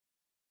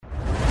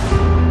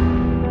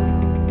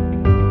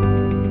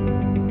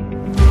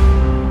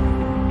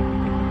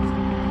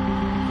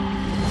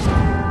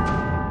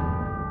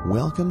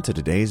Welcome to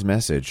today's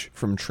message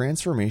from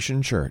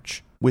Transformation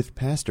Church with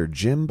Pastor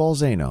Jim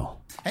Balzano.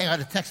 Hey, I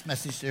got a text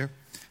message here.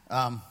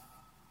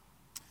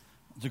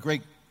 It's a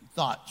great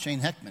thought.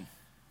 Shane Heckman.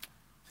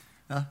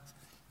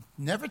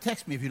 Never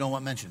text me if you don't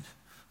want mentioned.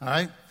 All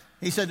right?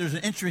 He said there's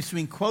an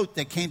interesting quote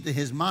that came to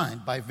his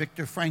mind by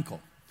Viktor Frankl.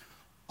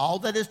 All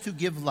that is to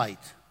give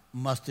light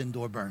must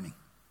endure burning.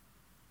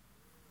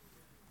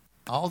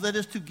 All that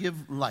is to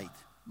give light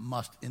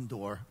must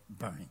endure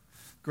burning.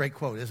 Great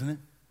quote, isn't it?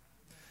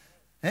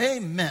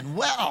 Amen.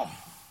 Well,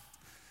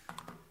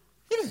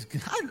 it is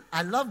good.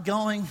 I love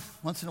going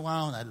once in a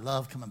while, and I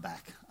love coming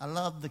back. I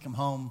love to come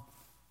home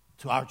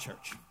to our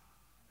church.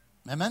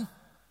 Amen?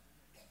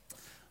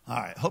 All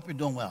right. Hope you're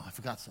doing well. I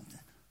forgot something.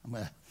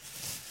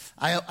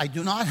 I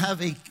do not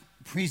have a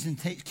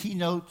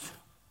keynote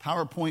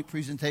PowerPoint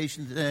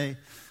presentation today.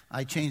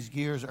 I changed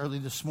gears early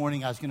this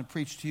morning. I was going to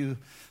preach to you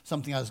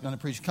something I was going to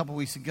preach a couple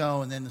weeks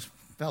ago, and then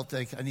felt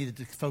like I needed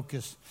to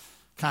focus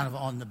kind of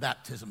on the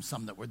baptism,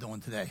 some that we're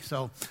doing today.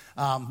 So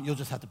you'll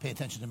just have to pay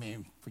attention to me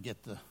and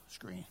forget the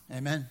screen.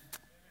 Amen?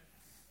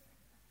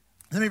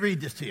 Let me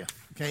read this to you,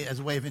 okay, as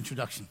a way of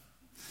introduction.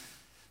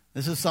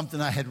 This is something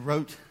I had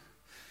wrote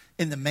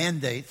in the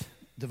mandate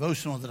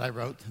devotional that I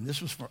wrote, and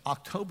this was for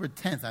October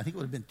 10th. I think it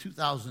would have been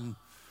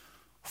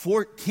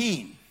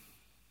 2014.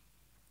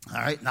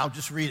 All right, and I'll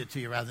just read it to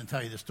you rather than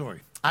tell you the story.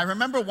 I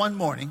remember one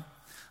morning,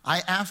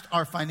 I asked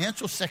our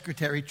financial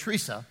secretary,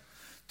 Teresa,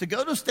 to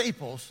go to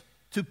Staples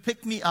to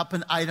pick me up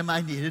an item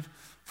I needed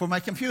for my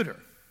computer.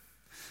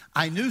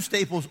 I knew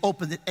Staples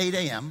opened at 8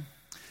 a.m.,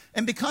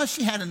 and because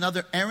she had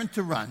another errand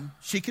to run,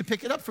 she could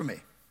pick it up for me.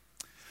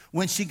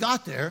 When she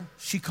got there,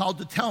 she called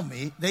to tell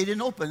me they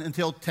didn't open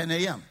until 10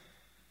 a.m.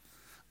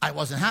 I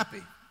wasn't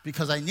happy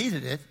because I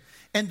needed it,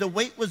 and the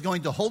wait was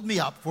going to hold me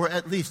up for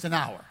at least an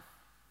hour.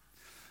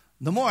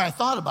 The more I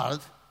thought about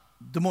it,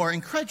 the more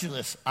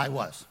incredulous I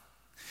was.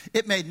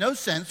 It made no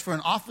sense for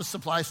an office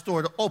supply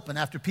store to open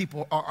after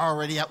people are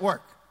already at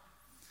work.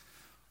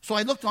 So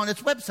I looked on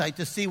its website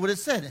to see what it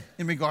said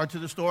in regard to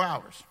the store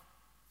hours.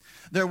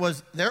 There it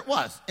was,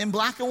 in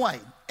black and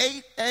white,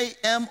 8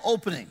 a.m.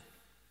 opening.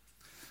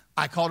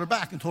 I called her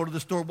back and told her the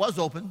store was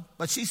open,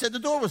 but she said the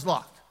door was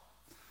locked.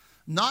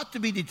 Not to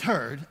be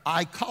deterred,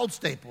 I called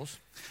Staples,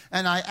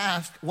 and I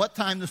asked what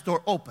time the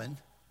store opened,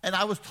 and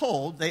I was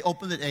told they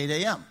opened at 8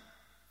 a.m.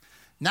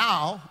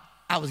 Now,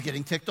 I was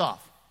getting ticked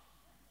off.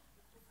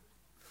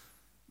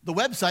 The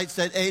website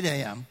said 8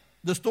 a.m.,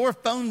 the store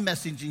phone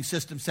messaging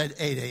system said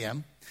 8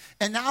 a.m.,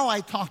 and now I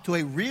talked to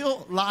a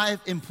real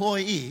live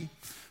employee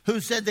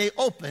who said they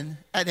opened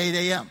at 8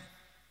 a.m.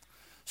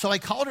 So I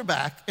called her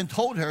back and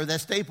told her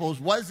that Staples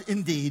was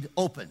indeed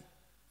open.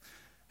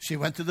 She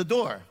went to the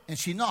door and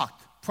she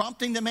knocked,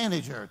 prompting the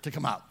manager to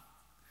come out.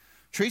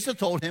 Teresa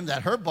told him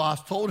that her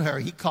boss told her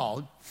he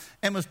called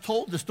and was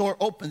told the store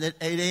opened at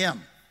 8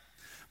 a.m.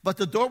 But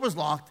the door was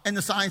locked and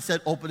the sign said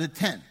open at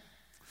 10.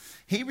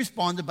 He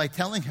responded by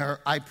telling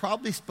her I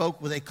probably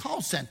spoke with a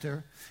call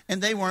center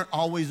and they weren't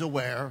always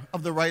aware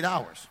of the right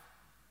hours.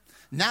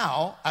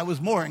 Now I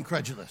was more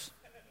incredulous.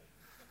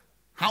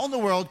 How in the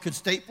world could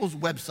Staples'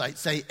 website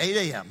say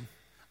 8 a.m.,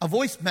 a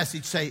voice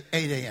message say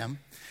 8 a.m.,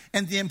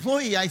 and the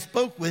employee I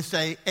spoke with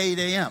say 8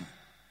 a.m.,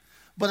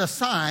 but a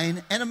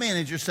sign and a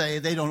manager say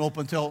they don't open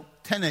until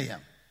 10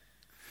 a.m.?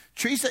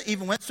 Teresa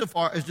even went so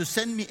far as to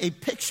send me a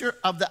picture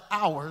of the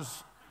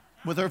hours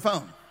with her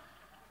phone.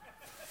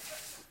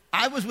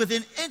 I was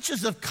within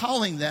inches of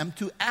calling them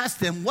to ask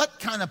them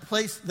what kind of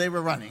place they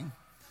were running,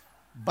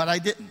 but I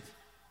didn't.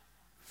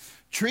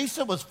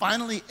 Teresa was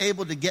finally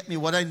able to get me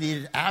what I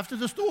needed after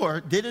the store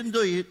did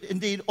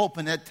indeed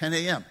open at 10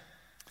 a.m.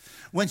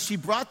 When she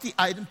brought the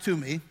item to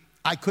me,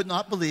 I could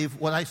not believe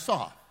what I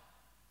saw.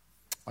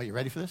 Are you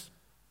ready for this?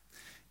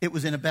 It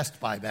was in a Best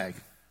Buy bag.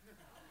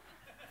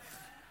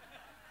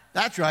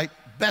 That's right,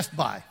 Best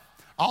Buy.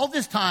 All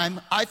this time,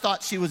 I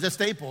thought she was at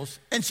Staples,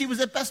 and she was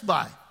at Best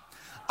Buy.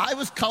 I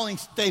was calling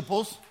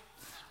Staples,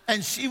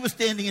 and she was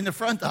standing in the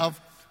front of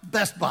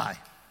Best Buy.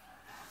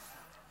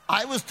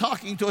 I was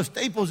talking to a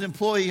Staples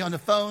employee on the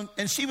phone,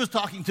 and she was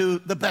talking to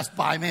the Best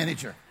Buy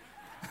manager.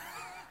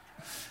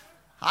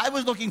 I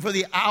was looking for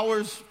the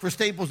hours for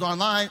Staples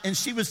online, and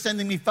she was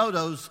sending me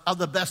photos of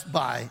the Best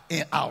Buy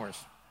hours.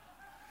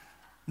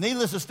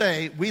 Needless to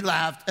say, we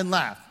laughed and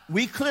laughed.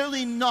 We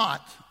clearly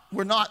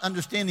were not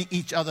understanding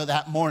each other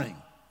that morning.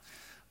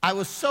 I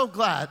was so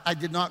glad I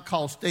did not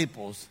call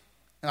Staples,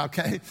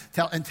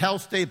 tell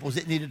Staples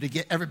it needed to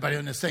get everybody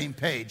on the same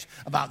page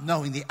about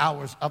knowing the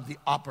hours of the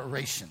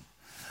operation.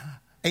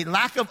 A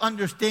lack of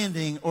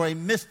understanding or a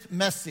missed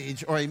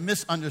message or a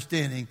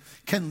misunderstanding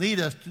can lead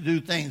us to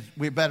do things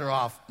we're better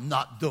off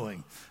not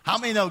doing. How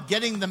many know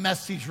getting the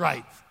message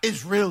right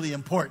is really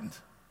important?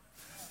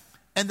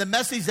 And the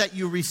message that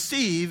you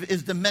receive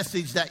is the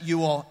message that you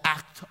will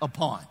act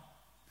upon.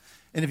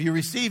 And if you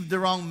receive the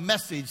wrong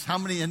message, how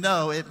many of you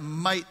know it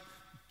might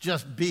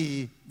just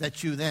be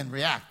that you then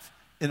react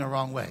in a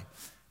wrong way?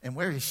 And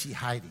where is she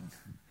hiding?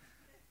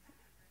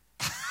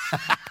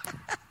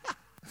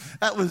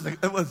 That was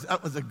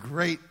a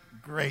great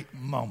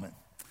moment.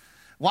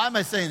 Why am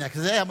I saying that?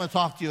 Because today I'm going to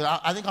talk to you.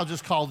 I think I'll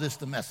just call this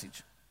the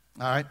message.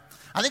 All right?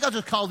 I think I'll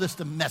just call this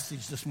the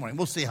message this morning.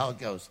 We'll see how it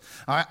goes.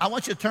 All right? I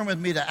want you to turn with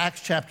me to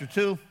Acts chapter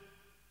 2.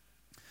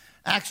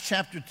 Acts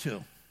chapter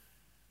 2.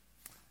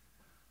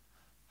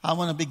 I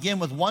want to begin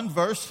with one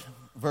verse,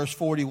 verse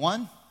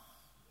 41,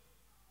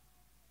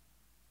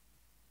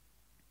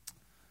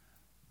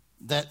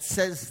 that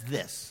says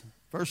this.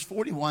 Verse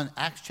 41,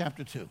 Acts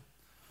chapter 2.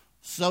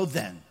 So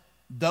then,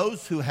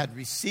 those who had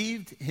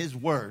received his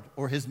word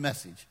or his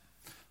message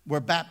were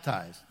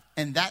baptized,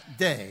 and that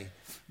day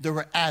there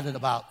were added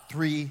about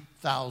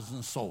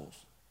 3,000 souls.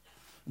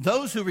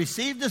 Those who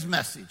received his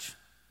message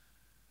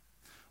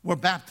were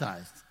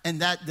baptized,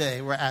 and that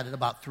day were added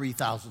about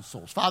 3,000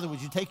 souls. Father,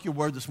 would you take your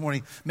word this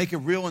morning, make it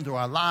real into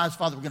our lives?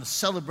 Father, we're going to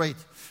celebrate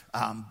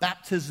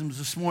baptisms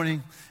this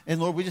morning.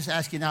 And Lord, we just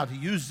ask you now to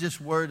use this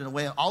word in a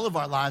way in all of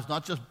our lives,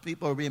 not just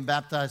people who are being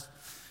baptized,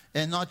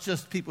 and not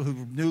just people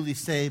who are newly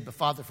saved, but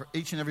Father, for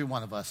each and every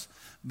one of us,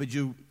 would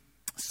you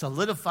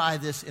solidify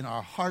this in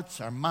our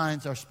hearts, our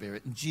minds, our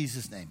spirit. In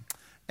Jesus' name,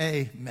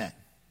 amen.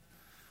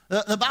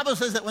 The Bible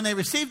says that when they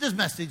received his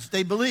message,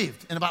 they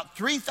believed, and about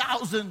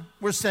 3,000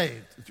 were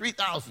saved.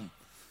 3,000.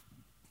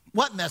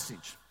 What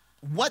message?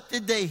 What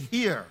did they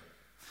hear?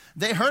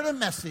 They heard a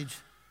message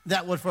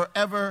that would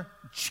forever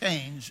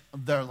change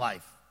their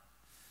life.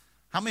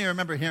 How many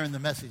remember hearing the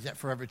message that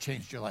forever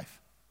changed your life?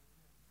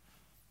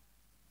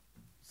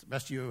 The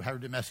rest of you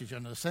heard the message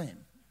under the same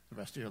the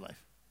rest of your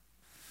life.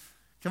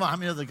 Come on, how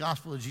many know the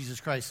gospel of Jesus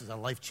Christ is a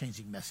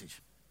life-changing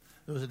message?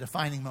 There was a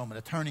defining moment,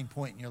 a turning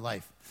point in your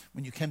life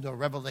when you came to a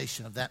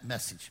revelation of that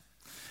message.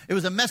 It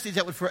was a message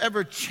that would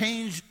forever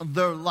change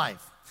their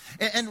life.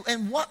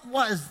 And what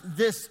was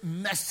this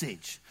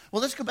message?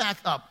 Well, let's go back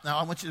up. Now,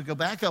 I want you to go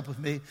back up with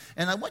me,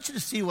 and I want you to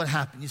see what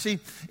happened. You see,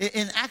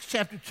 in Acts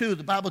chapter 2,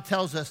 the Bible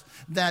tells us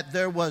that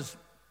there was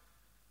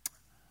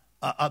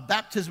a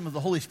baptism of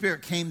the Holy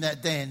Spirit came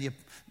that day, and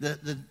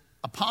the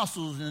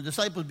apostles and the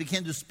disciples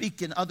began to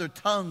speak in other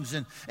tongues,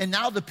 and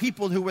now the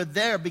people who were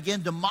there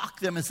began to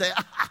mock them and say,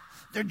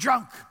 they're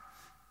drunk.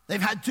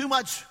 They've had too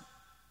much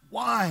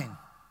wine.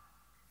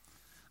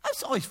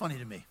 That's always funny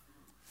to me.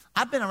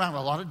 I've been around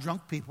a lot of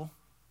drunk people,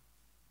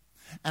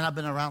 and I've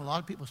been around a lot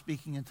of people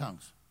speaking in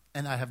tongues,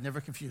 and I have never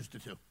confused the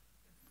two.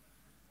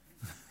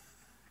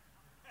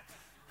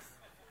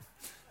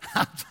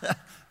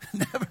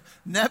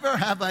 Never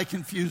have I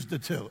confused the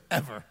two,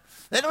 ever.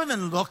 They don't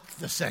even look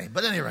the same,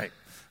 but at any rate,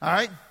 all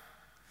right?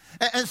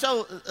 And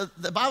so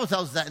the Bible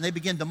tells us that, and they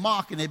begin to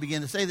mock, and they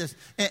begin to say this.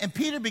 And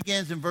Peter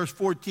begins in verse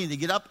 14 to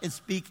get up and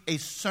speak a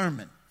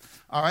sermon,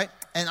 all right?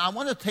 And I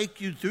want to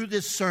take you through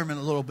this sermon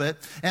a little bit,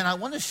 and I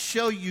want to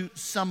show you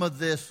some of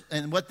this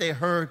and what they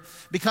heard,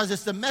 because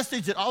it's the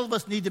message that all of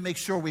us need to make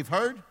sure we've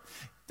heard,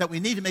 that we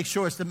need to make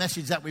sure it's the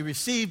message that we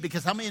receive,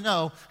 because how many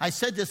know, I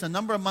said this a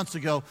number of months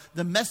ago,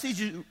 the message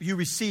you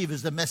receive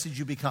is the message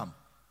you become.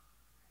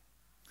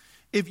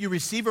 If you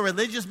receive a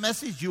religious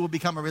message, you will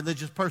become a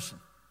religious person.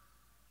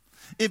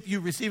 If you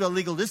receive a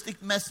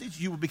legalistic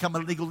message, you will become a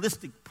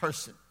legalistic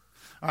person.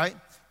 All right?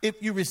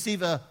 If you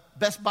receive a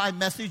Best Buy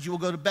message, you will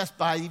go to Best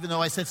Buy, even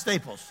though I said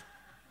Staples.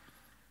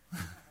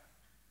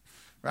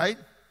 Right?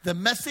 The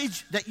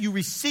message that you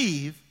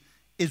receive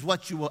is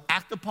what you will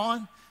act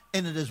upon,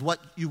 and it is what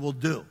you will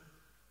do.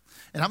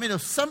 And how many know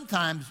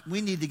sometimes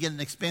we need to get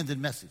an expanded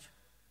message?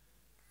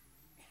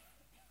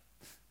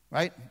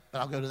 Right? But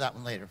I'll go to that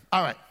one later.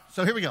 All right,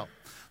 so here we go.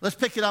 Let's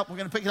pick it up. We're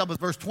going to pick it up with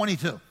verse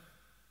 22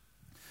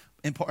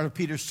 in part of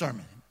Peter's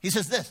sermon. He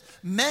says this,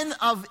 men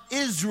of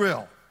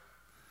Israel,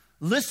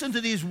 listen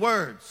to these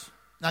words.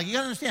 Now, you got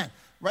to understand,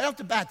 right off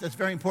the bat, that's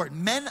very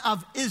important. Men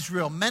of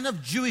Israel, men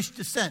of Jewish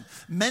descent,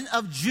 men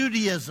of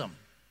Judaism,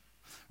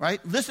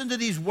 right? Listen to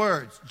these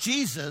words.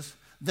 Jesus,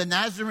 the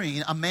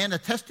Nazarene, a man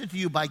attested to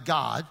you by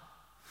God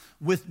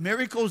with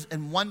miracles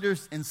and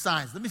wonders and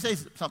signs. Let me say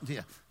something to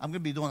you. I'm going to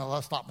be doing a lot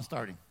of stop and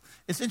starting.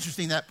 It's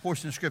interesting, that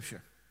portion of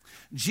Scripture.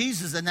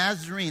 Jesus, the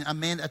Nazarene, a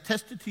man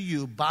attested to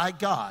you by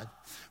God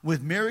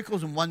with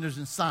miracles and wonders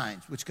and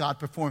signs, which God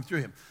performed through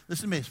him.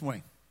 Listen to me this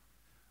morning.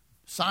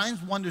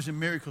 Signs, wonders, and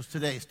miracles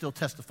today still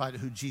testify to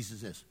who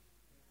Jesus is.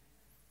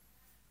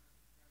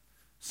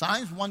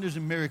 Signs, wonders,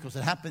 and miracles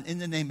that happen in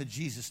the name of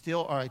Jesus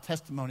still are a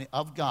testimony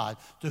of God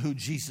to who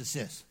Jesus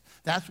is.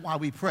 That's why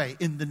we pray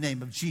in the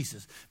name of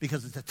Jesus,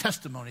 because it's a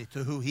testimony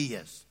to who he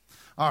is.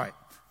 All right.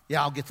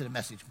 Yeah, I'll get to the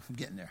message. I'm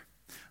getting there.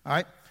 All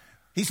right.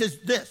 He says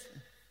this,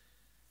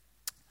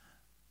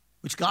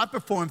 which God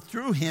performed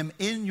through him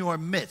in your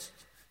midst,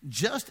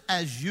 just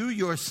as you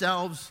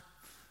yourselves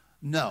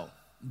know.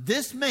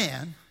 This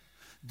man,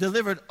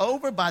 delivered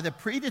over by the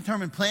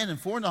predetermined plan and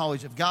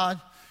foreknowledge of God,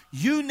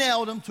 you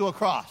nailed him to a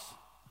cross.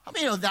 How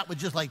many of you know that would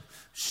just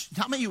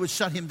how many of you would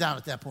shut him down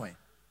at that point?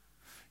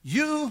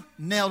 You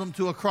nailed him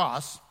to a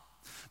cross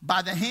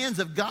by the hands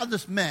of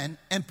godless men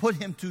and put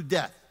him to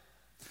death.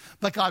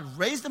 But God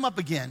raised him up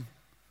again,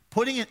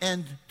 putting an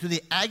end to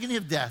the agony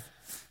of death,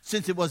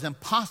 since it was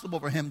impossible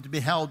for him to be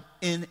held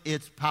in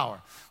its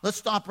power. Let's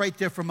stop right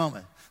there for a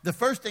moment. The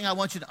first thing I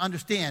want you to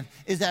understand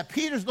is that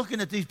Peter's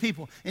looking at these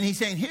people and he's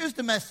saying, here's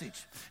the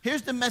message.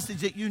 Here's the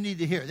message that you need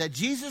to hear, that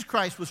Jesus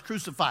Christ was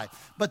crucified.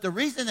 But the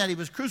reason that he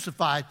was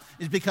crucified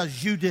is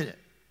because you did it.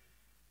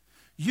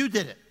 You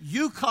did it.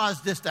 You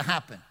caused this to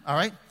happen, all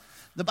right?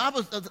 The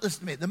Bible,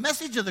 listen to me, the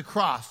message of the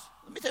cross,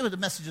 let me tell you what the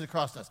message of the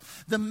cross does.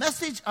 The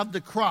message of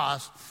the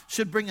cross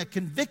should bring a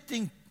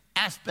convicting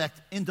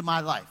aspect into my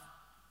life.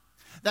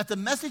 That the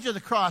message of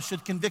the cross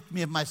should convict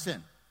me of my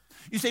sin.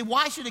 You say,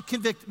 why should it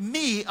convict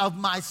me of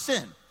my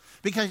sin?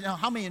 Because, you know,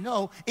 how many of you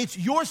know it's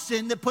your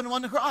sin that put him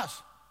on the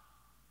cross?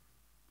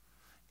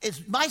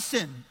 It's my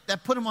sin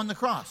that put him on the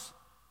cross.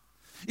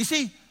 You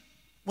see,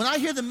 when I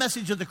hear the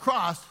message of the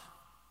cross,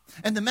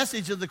 and the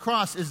message of the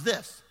cross is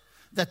this,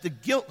 that the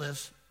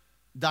guiltless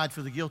died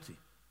for the guilty.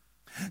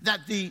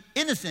 That the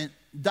innocent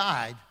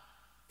died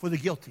for the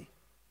guilty.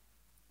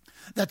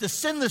 That the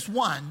sinless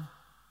one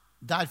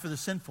died for the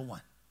sinful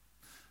one.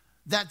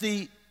 That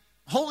the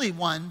holy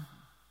one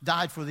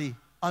died for the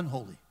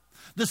unholy.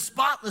 The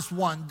spotless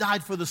one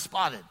died for the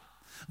spotted.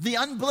 The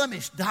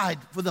unblemished died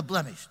for the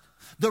blemished.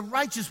 The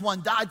righteous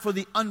one died for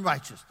the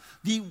unrighteous.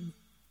 The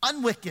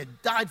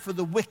unwicked died for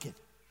the wicked.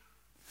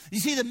 You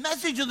see, the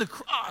message of the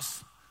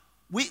cross,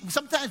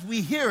 sometimes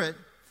we hear it,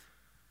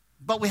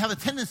 but we have a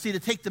tendency to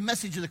take the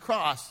message of the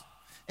cross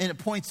and it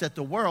points at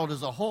the world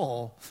as a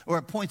whole, or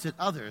it points at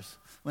others,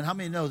 when how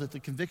many know that the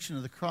conviction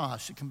of the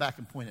cross should come back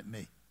and point at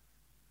me?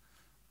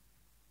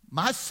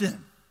 My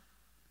sin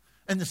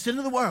and the sin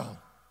of the world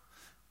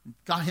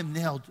got him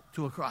nailed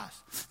to a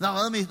cross.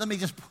 Now let me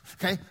just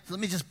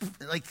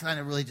like kind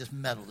of really just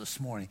meddle this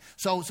morning.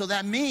 So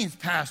that means,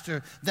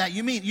 Pastor, that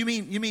you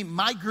mean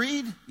my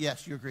greed?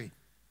 Yes, your greed.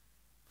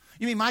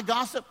 You mean my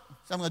gossip?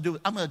 So I'm going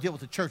to deal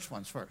with the church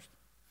ones first.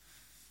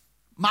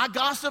 My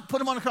gossip, put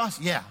him on the cross?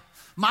 Yeah.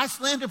 My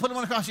slander, put him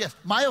on the cross? Yes.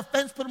 My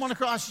offense, put him on the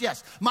cross?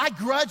 Yes. My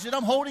grudge that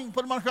I'm holding,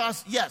 put him on the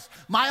cross? Yes.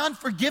 My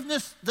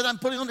unforgiveness that I'm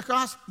putting on the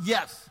cross?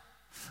 Yes.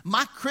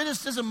 My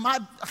criticism, how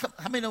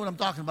many know what I'm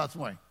talking about this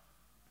morning?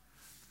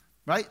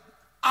 Right?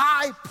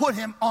 I put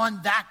him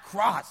on that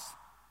cross.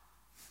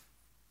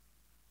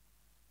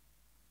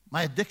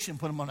 My addiction,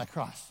 put him on that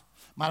cross.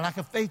 My lack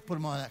of faith, put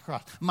him on that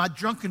cross. My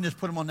drunkenness,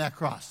 put him on that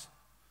cross.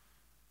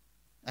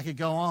 I could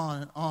go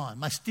on and on.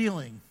 My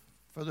stealing,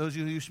 for those of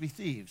you who used to be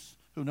thieves,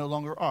 who no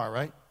longer are,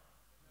 right?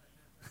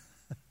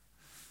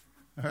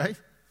 All right?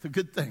 It's a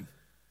good thing.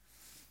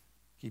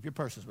 Keep your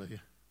purses with you.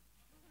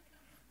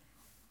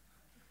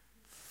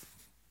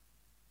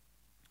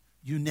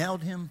 You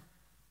nailed him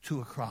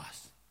to a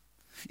cross.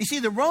 You see,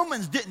 the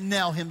Romans didn't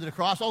nail him to the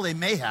cross. Oh, they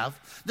may have.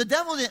 The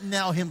devil didn't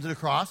nail him to the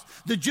cross.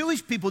 The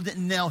Jewish people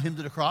didn't nail him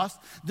to the cross.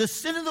 The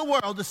sin of the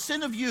world, the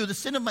sin of you, the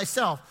sin of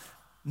myself,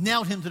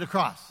 nailed him to the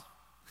cross.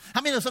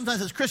 How many know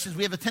sometimes as Christians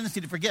we have a tendency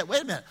to forget,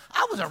 wait a minute,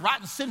 I was a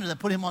rotten sinner that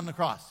put him on the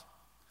cross.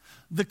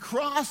 The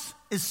cross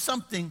is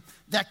something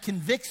that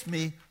convicts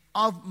me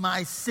of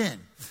my sin.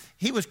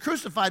 He was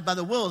crucified by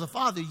the will of the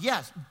Father,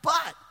 yes,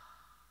 but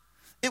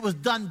it was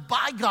done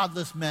by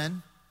godless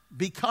men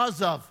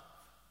because of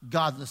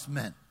godless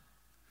men.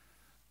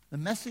 The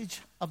message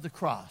of the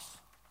cross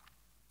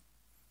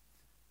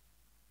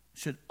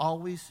should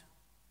always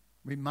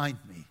remind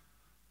me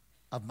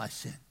of my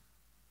sin.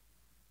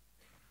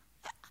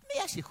 Let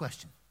me ask you a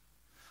question.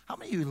 How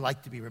many of you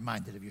like to be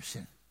reminded of your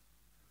sin?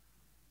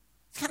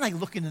 It's kind of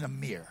like looking in a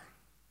mirror.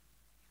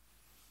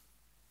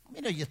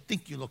 You know, you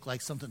think you look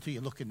like something until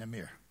you look in the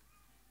mirror.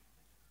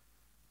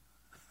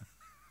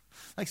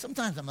 Like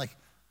sometimes I'm like,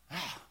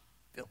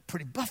 feel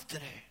pretty buff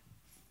today.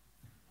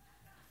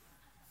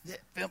 Yeah,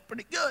 feel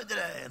pretty good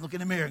today. And look in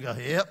the mirror and go,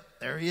 yep,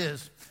 there he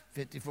is.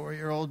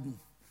 54-year-old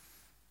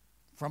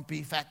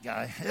frumpy fat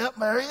guy. Yep,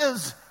 there he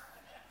is.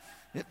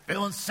 Yep,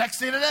 feeling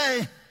sexy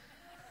today.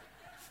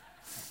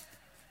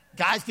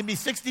 Guys can be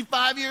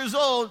 65 years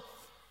old,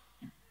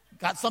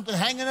 got something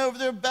hanging over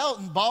their belt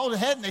and bald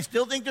head, and they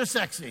still think they're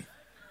sexy.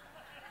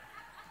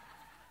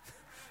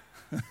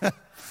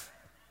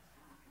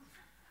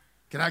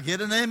 Can I get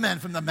an amen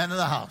from the men of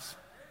the house?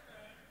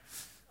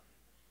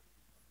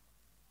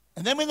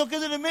 And then we look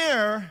into the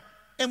mirror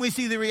and we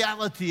see the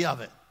reality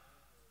of it.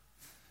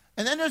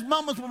 And then there's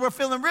moments where we're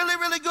feeling really,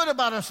 really good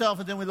about ourselves,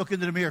 and then we look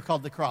into the mirror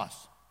called the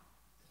cross.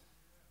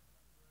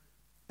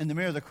 And the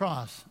mirror of the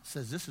cross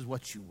says, this is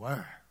what you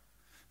were.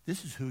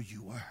 This is who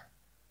you were.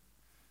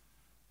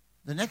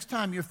 The next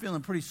time you're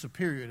feeling pretty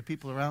superior to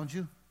people around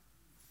you,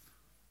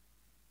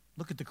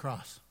 look at the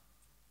cross.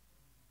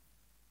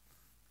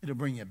 It'll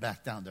bring you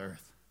back down to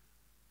earth.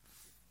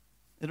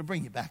 It'll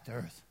bring you back to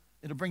earth.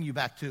 It'll bring you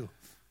back to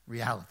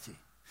reality.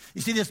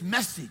 You see, this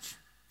message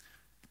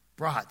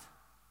brought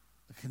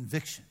a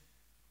conviction.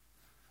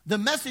 The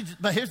message,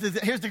 but here's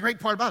the great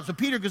part about it. So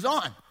Peter goes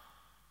on.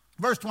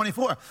 Verse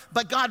 24.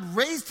 But God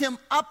raised him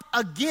up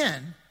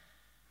again,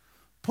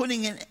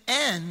 putting an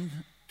end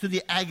to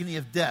the agony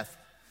of death,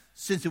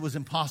 since it was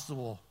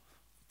impossible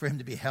for him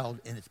to be held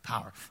in its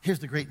power. Here's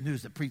the great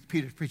news that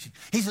Peter's preaching.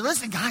 He said,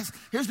 listen, guys,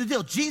 here's the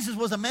deal. Jesus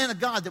was a man of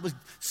God that was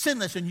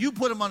sinless, and you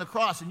put him on the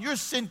cross, and your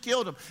sin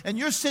killed him, and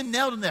your sin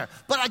nailed him there.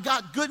 But I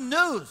got good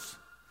news.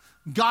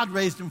 God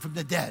raised him from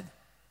the dead.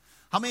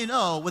 How many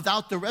know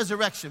without the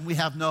resurrection, we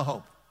have no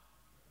hope?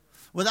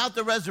 Without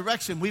the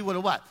resurrection, we would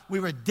have what? We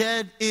were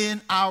dead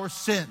in our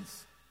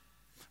sins.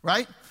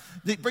 Right?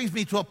 It brings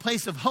me to a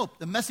place of hope.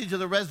 The message of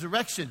the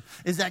resurrection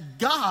is that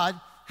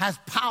God has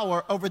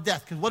power over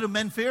death. Because what do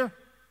men fear?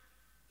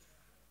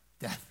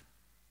 Death.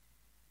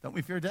 Don't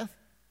we fear death?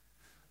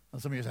 Well,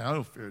 some of you say, I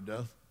don't fear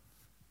death.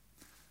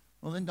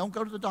 Well, then don't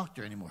go to the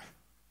doctor anymore.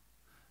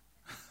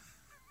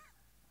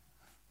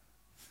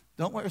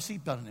 Don't wear a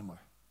seatbelt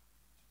anymore.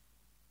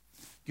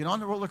 Get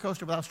on the roller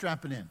coaster without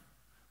strapping in.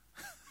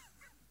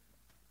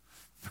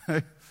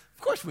 Of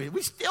course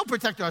we still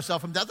protect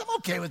ourselves from death. I'm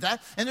okay with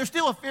that. And there's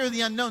still a fear of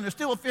the unknown. There's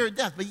still a fear of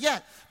death. But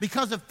yet,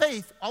 because of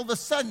faith, all of a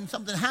sudden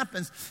something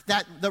happens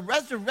that the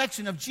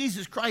resurrection of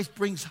Jesus Christ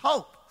brings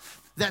hope.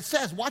 That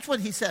says, watch what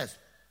he says.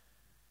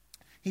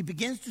 He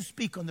begins to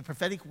speak on the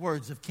prophetic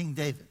words of King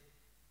David.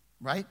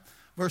 Right?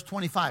 Verse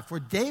 25. For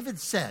David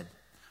said,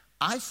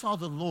 I saw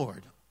the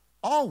Lord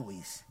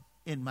always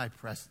in my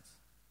presence.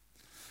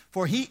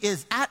 For he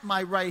is at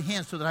my right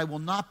hand so that I will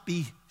not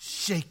be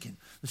shaken.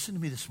 Listen to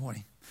me this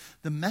morning.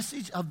 The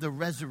message of the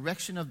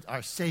resurrection of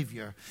our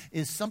Savior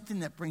is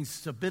something that brings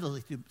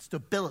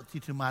stability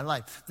to my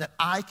life. That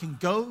I can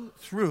go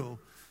through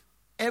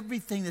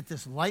everything that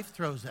this life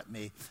throws at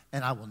me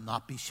and I will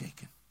not be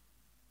shaken.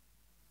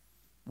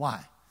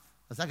 Why?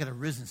 Because I got a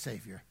risen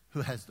Savior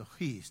who has the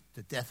keys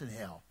to death and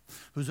hell,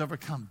 who's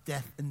overcome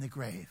death in the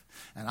grave,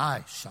 and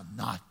I shall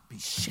not be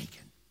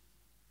shaken.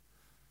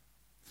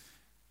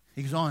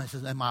 He goes on and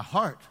says, and my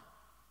heart,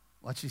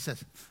 watch he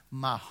says,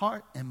 my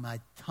heart and my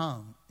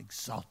tongue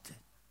exalted.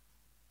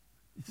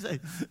 You say,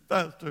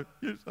 Pastor,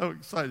 you're so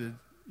excited.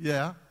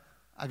 Yeah,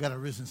 I got a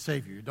risen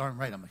Savior. You're darn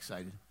right I'm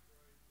excited.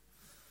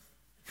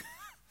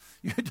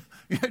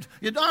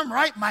 You're darn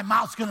right my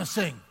mouth's going to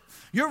sing.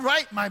 You're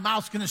right my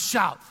mouth's going to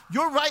shout.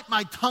 You're right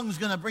my tongue's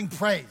going to bring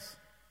praise.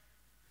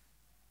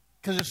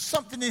 Because there's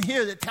something in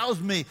here that tells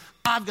me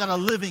I've got a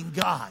living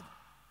God.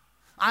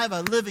 I have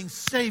a living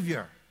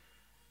Savior.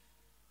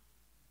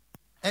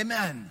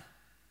 Amen.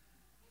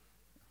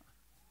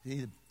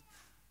 See,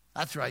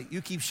 that's right.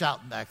 You keep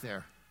shouting back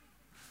there.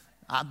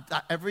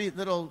 Every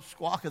little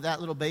squawk of that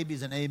little baby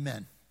is an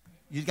amen.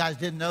 You guys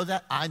didn't know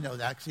that? I know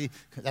that. See,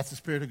 that's the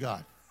Spirit of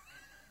God.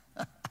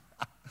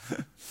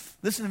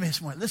 Listen to me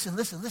this morning.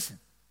 Listen.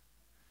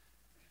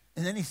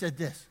 And then he said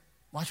this.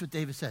 Watch what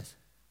David says.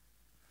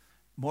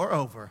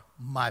 Moreover,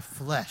 my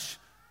flesh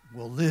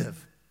will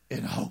live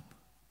in hope.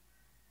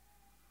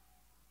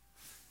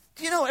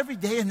 Do you know every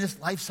day in this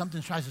life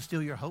something tries to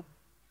steal your hope?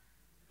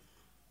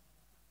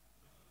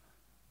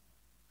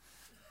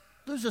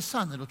 There's a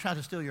son that will try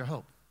to steal your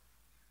hope.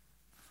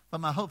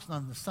 But my hope's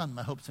not in the son.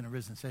 My hope's in a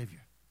risen Savior.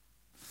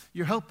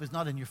 Your hope is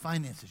not in your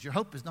finances. Your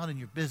hope is not in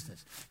your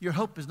business. Your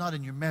hope is not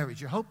in your marriage.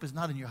 Your hope is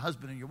not in your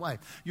husband and your wife.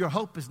 Your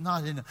hope is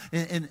not in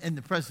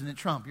the President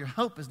Trump. Your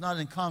hope is not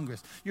in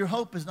Congress. Your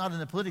hope is not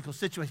in a political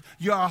situation.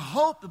 Your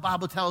hope, the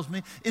Bible tells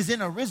me, is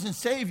in a risen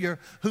Savior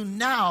who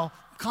now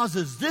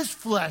causes this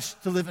flesh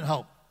to live in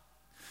hope.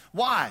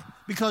 Why?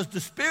 Because the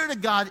Spirit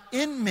of God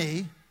in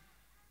me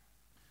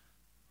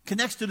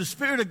connects to the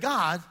Spirit of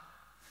God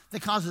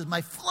that causes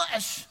my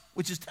flesh,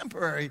 which is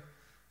temporary,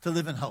 to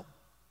live in hope.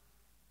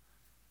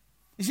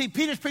 You see,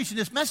 Peter's preaching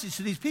this message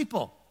to these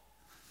people.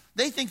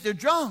 They think they're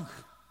drunk.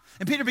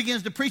 And Peter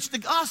begins to preach the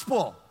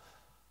gospel.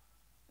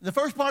 The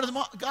first part of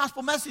the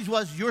gospel message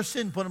was, your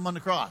sin put him on the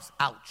cross.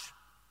 Ouch.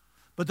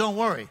 But don't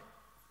worry.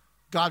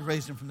 God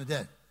raised him from the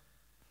dead.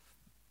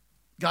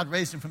 God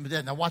raised him from the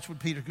dead. Now watch what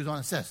Peter goes on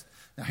and says.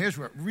 Now here's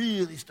where it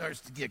really starts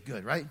to get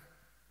good, right?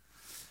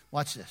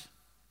 Watch this.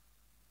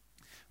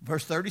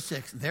 Verse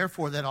 36,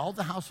 therefore that all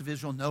the house of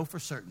Israel know for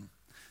certain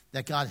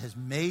that God has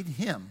made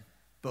him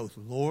both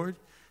Lord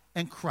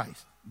and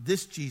Christ,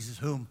 this Jesus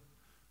whom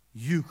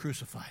you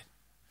crucified.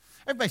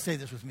 Everybody say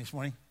this with me this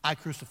morning. I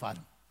crucified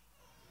him.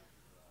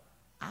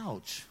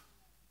 Ouch.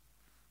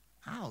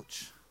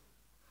 Ouch.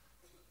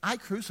 I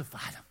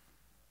crucified him.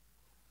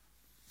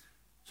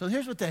 So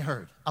here's what they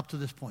heard up to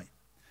this point.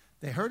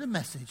 They heard a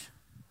message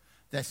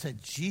that said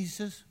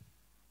Jesus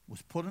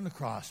was put on the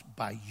cross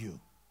by you.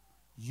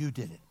 You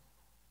did it.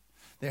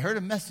 They heard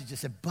a message that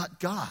said,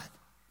 but God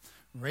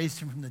raised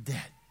him from the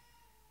dead.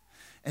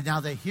 And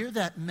now they hear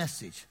that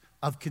message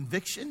of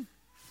conviction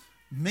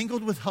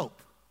mingled with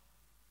hope.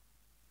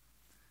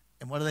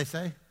 And what do they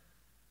say?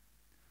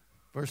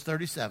 Verse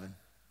 37,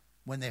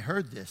 when they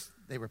heard this,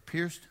 they were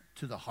pierced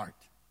to the heart.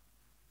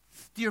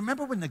 Do you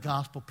remember when the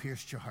gospel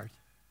pierced your heart?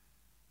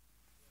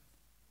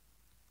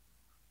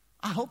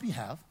 I hope you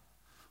have.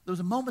 There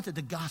was a moment that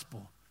the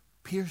gospel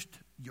pierced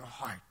your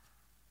heart.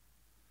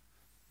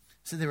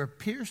 So they were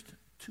pierced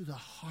to the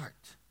heart.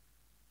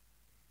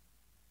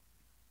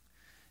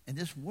 And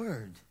this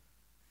word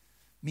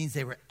means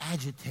they were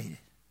agitated.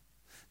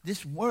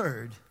 This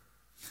word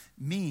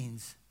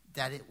means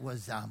that it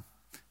was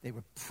They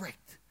were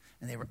pricked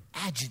and they were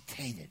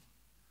agitated.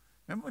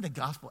 Remember when the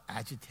gospel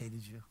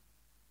agitated you?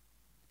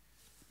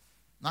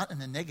 Not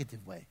in a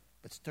negative way,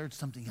 but stirred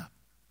something up.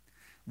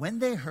 When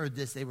they heard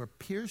this, they were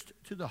pierced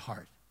to the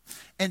heart.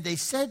 And they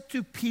said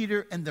to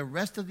Peter and the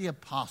rest of the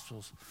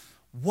apostles,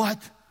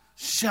 "What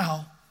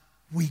shall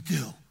we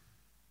do?"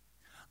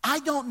 I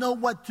don't know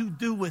what to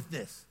do with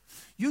this.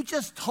 You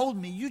just told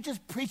me, you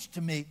just preached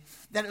to me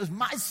that it was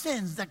my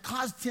sins that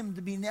caused him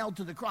to be nailed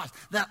to the cross,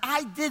 that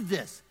I did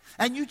this.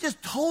 And you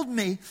just told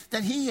me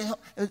that he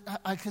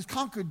has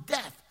conquered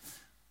death.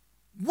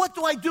 What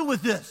do I do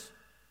with this?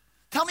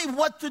 Tell me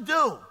what to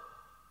do.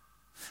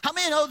 How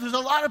many know there's a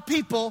lot of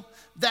people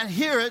that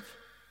hear it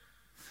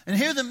and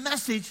hear the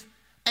message,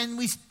 and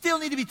we still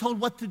need to be told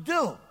what to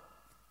do?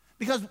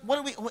 Because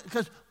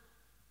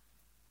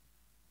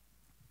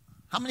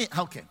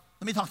okay,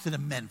 let me talk to the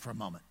men for a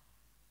moment.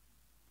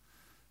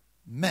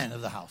 Men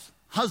of the house,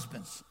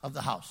 husbands of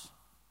the house.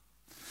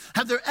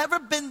 Have there ever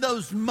been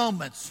those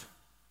moments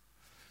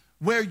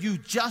where you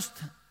just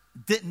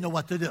didn't know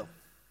what to do?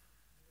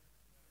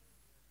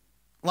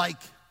 Like,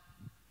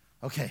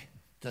 okay,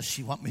 does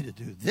she want me to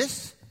do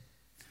this?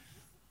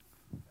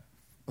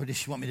 Or does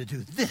she want me to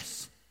do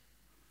this?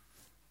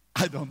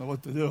 I don't know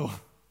what to do.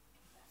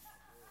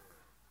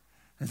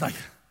 It's like,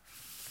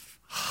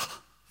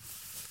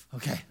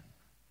 okay,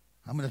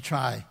 I'm going to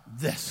try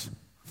this.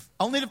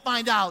 Only to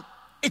find out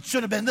it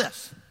should have been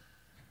this.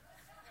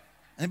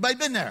 Anybody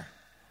been there?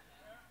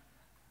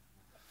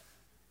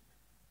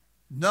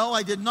 No,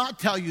 I did not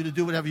tell you to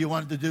do whatever you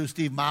wanted to do,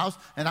 Steve Miles,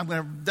 and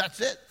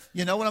that's it.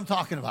 You know what I'm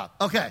talking about.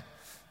 Okay.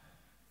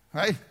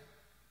 Right?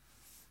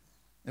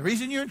 The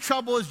reason you're in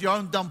trouble is your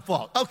own dumb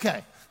fault.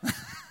 Okay.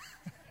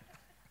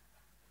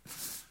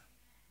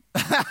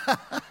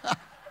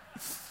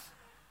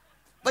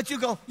 But you're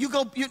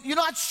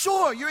not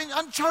sure. You're in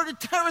uncharted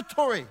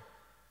territory.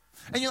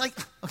 And you're like,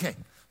 okay,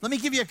 let me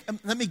give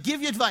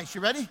you advice.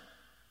 You ready?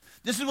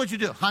 This is what you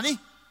do. Honey,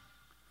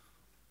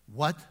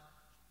 what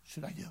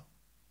should I do?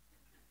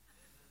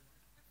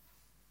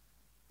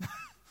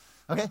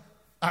 Okay?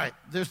 All right.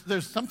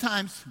 There's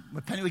sometimes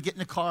when Penny would get in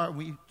the car,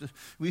 we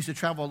used to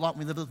travel a lot.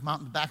 We lived up the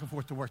mountain back and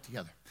forth to work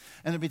together.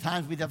 And there'd be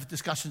times we'd have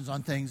discussions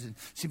on things, and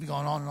she'd be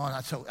going on and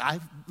on. So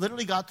I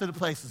literally got to the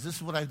places. This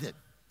is what I did.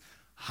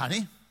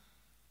 Honey,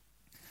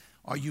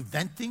 are you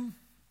venting,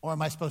 or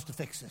am I supposed to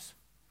fix this?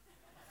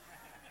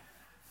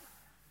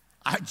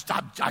 I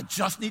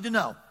just need to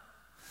know.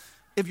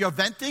 If you're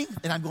venting,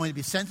 then I'm going to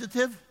be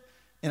sensitive,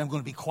 and I'm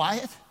going to be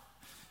quiet,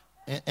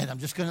 and I'm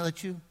just going to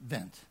let you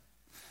vent.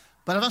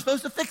 But if I'm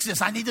supposed to fix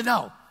this, I need to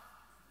know.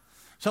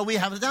 So we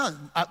have it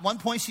down. At one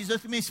point, she's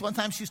with me. One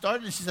time she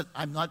started, and she said,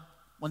 "I'm not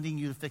wanting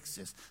you to fix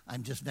this.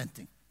 I'm just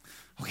venting."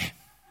 Okay.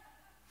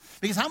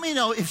 Because how many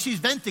know if she's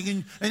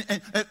venting,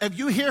 and if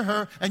you hear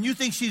her, and you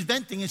think she's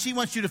venting, and she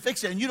wants you to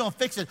fix it, and you don't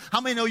fix it, how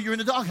many know you're in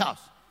the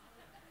doghouse?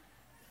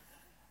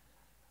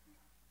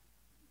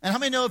 And how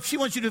many know if she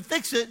wants you to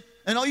fix it,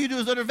 and all you do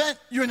is let her vent,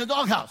 you're in the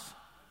doghouse?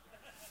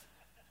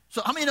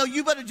 So how many know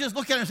you better just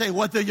look at her and say,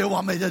 "What do you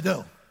want me to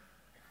do?"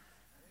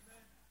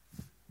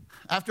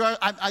 After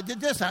I did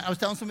this, I was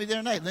telling somebody the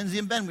other night, Lindsay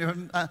and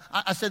Ben,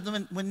 I said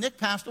when Nick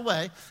passed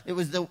away, it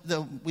was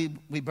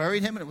we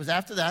buried him, and it was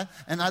after that,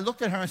 and I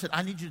looked at her and said,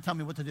 "I need you to tell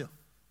me what to do.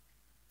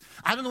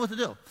 I don't know what to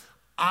do.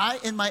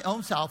 In my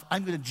own self,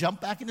 I'm going to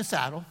jump back in the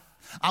saddle.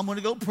 I'm going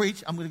to go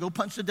preach. I'm going to go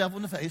punch the devil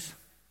in the face."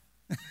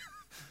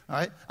 All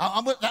right?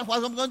 That's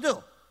what I'm going to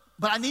do.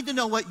 But I need to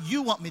know what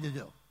you want me to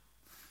do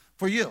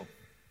for you.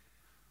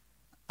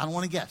 I don't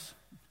want to guess.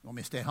 You want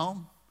me to stay home?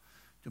 Do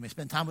you want me to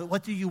spend time with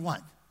What do you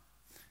want?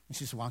 And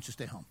she said, "Why don't you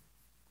stay home?"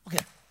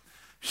 Okay.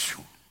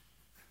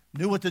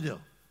 Knew what to do.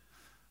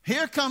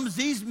 Here comes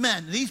these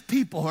men, these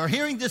people who are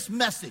hearing this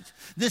message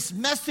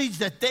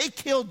that they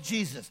killed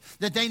Jesus,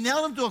 that they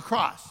nailed him to a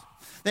cross.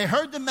 They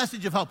heard the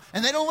message of hope,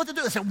 and they don't know what to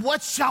do. They said,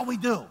 "What shall we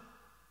do?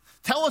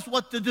 Tell us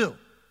what to do."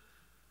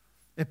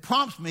 It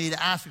prompts me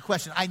to ask a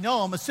question. I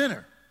know I'm a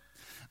sinner.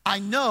 I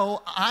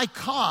know I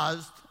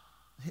caused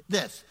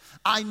this.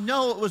 I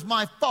know it was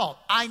my fault.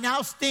 I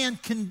now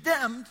stand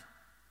condemned.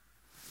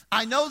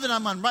 I know that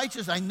I'm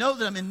unrighteous. I know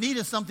that I'm in need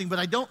of something, but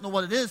I don't know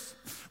what it is.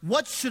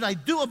 What should I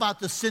do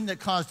about the sin that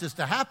caused this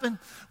to happen?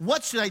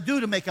 What should I do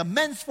to make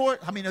amends for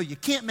it? How many know you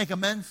can't make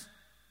amends?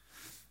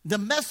 The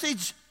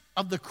message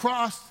of the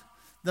cross,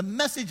 the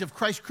message of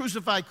Christ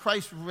crucified,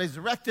 Christ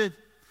resurrected,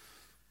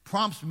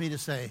 prompts me to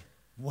say,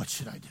 what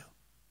should I do?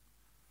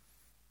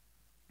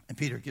 And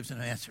Peter gives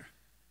an answer,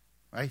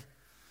 right?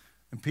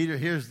 And Peter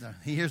hears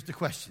the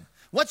question.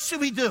 What should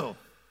we do?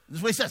 This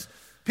is what he says.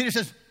 Peter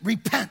says,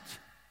 repent.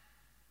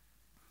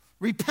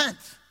 Repent.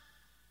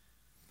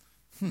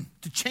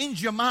 To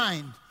change your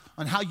mind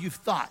on how you've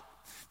thought.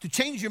 To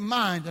change your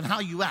mind on how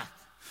you act.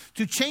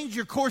 To change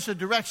your course of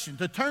direction.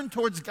 To turn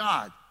towards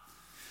God.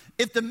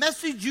 If the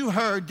message you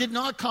heard did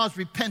not cause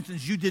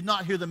repentance, you did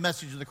not hear the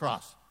message of the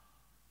cross.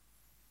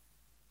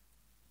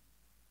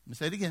 Let me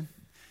say it again.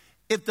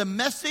 If the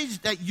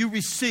message that you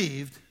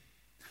received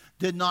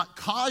did not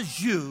cause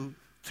you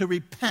to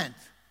repent,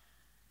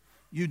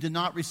 you did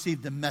not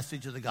receive the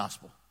message of the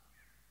gospel.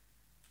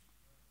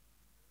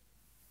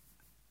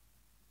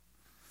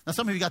 Now,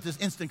 some of you got this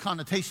instant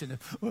connotation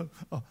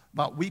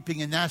about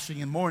weeping and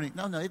gnashing and mourning.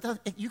 No, it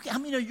doesn't. How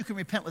many know you can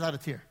repent without a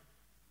tear?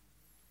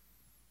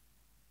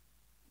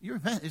 You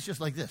repent. It's just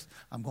like this.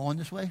 I'm going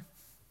this way.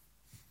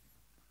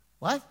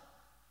 What?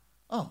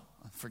 Oh,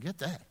 forget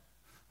that.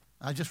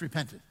 I just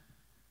repented.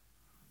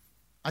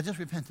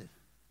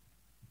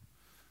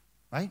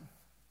 Right?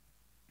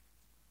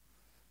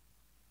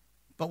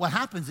 But what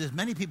happens is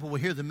many people will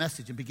hear the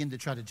message and begin to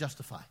try to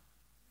justify.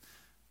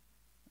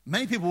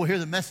 Many people will hear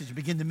the message and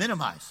begin to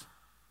minimize.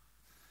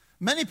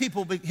 Many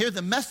people hear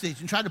the message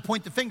and try to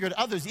point the finger at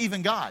others,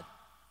 even God.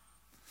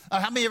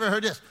 How many ever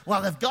heard this?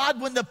 Well, if God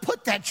wouldn't have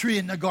put that tree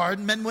in the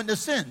garden, men wouldn't have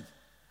sinned.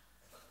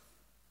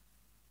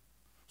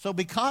 So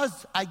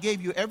because I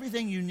gave you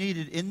everything you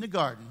needed in the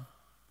garden,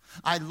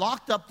 I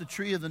locked up the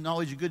tree of the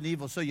knowledge of good and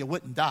evil so you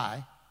wouldn't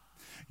die.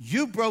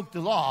 You broke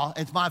the law,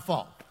 it's my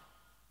fault.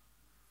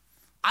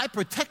 I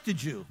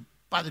protected you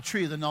by the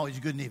tree of the knowledge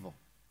of good and evil.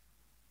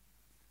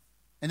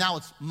 And now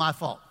it's my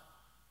fault.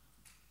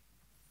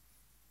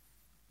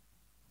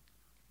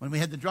 When we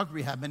had the drug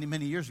rehab many,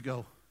 many years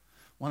ago,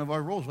 one of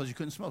our rules was you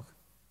couldn't smoke.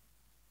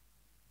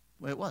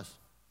 The way it was.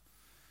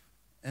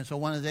 And so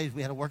one of the days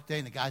we had a work day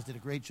and the guys did a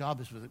great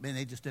job.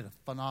 They just did a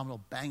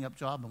phenomenal bang-up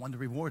job and wanted to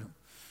reward them.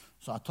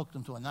 So I took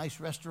them to a nice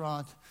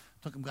restaurant,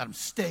 got them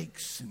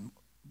steaks and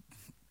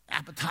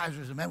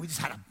appetizers, and man, we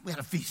had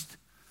a feast,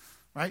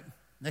 right?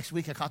 Next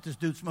week I caught this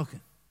dude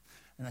smoking.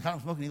 And I caught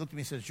him smoking, he looked at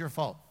me and said, "It's your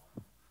fault."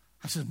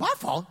 I said, "My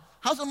fault?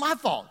 How's it my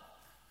fault?"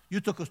 "You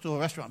took us to a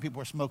restaurant, people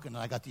were smoking, and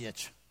I got the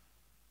itch."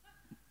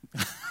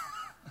 It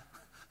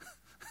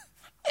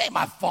ain't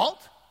my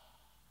fault.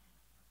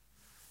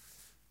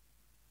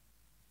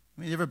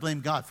 I mean, you ever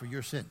blame God for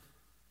your sin?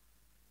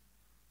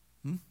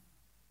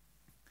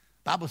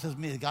 Bible says to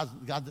me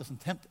that God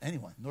doesn't tempt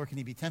anyone, nor can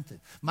he be tempted.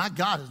 My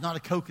God is not a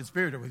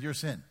co-conspirator with your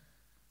sin.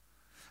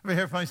 Ever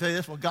hear somebody say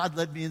this? Well, God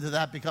led me into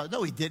that because...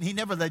 No, he didn't. He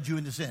never led you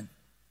into sin.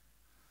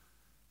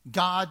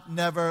 God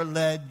never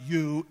led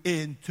you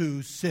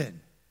into sin.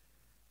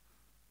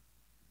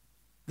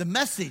 The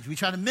message, we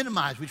try to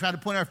minimize. We try to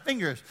point our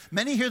fingers.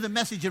 Many hear the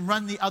message and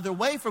run the other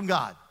way from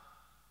God.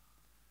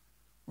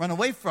 Run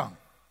away from.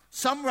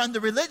 Some run to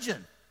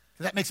religion,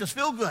 because that makes us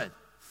feel good.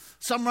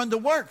 Some run to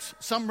works.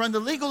 Some run to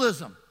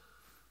legalism.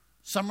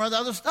 Some run to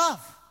other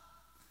stuff.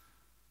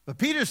 But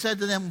Peter said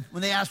to them,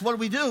 when they asked, "What do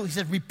we do?" He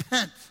said,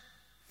 "Repent.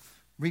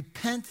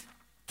 Repent,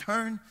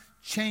 turn,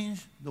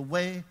 change the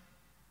way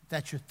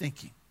that you're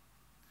thinking."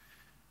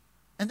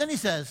 And then he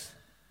says,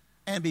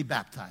 "And be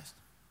baptized."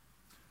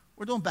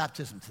 We're doing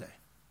baptism today.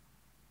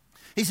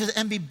 He says,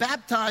 "And be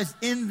baptized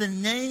in the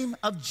name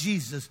of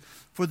Jesus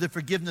for the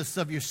forgiveness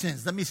of your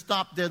sins." Let me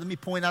stop there. Let me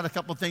point out a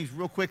couple of things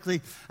real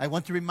quickly. I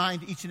want to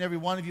remind each and every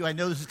one of you, I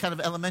know this is kind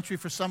of elementary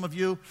for some of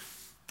you,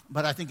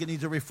 but I think it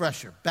needs a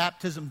refresher.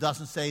 Baptism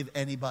doesn't save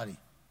anybody.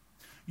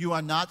 You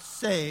are not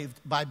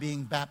saved by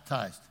being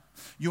baptized.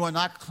 You are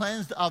not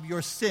cleansed of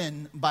your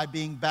sin by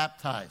being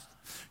baptized.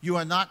 You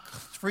are not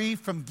free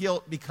from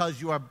guilt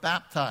because you are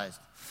baptized.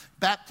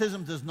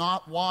 Baptism does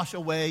not wash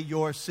away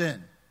your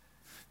sin.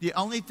 The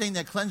only thing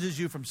that cleanses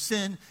you from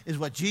sin is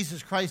what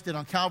Jesus Christ did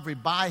on Calvary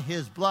by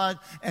his blood,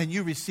 and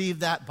you receive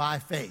that by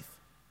faith.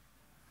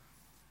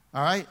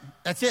 All right?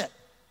 That's it.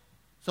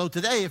 So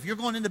today, if you're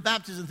going into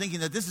baptism thinking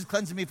that this is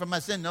cleansing me from my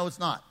sin, no, it's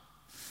not.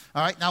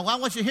 All right? Now, I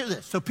want you to hear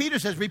this. So Peter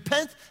says,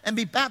 "Repent and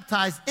be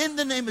baptized in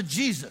the name of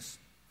Jesus."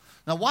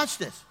 Now, watch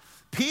this.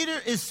 Peter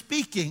is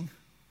speaking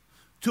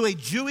to a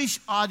Jewish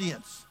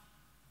audience.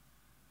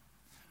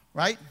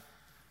 Right?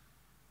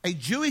 A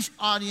Jewish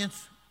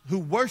audience who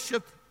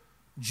worshiped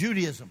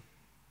Judaism,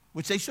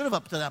 which they should have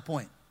up to that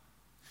point.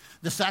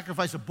 The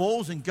sacrifice of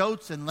bulls and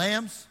goats and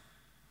lambs.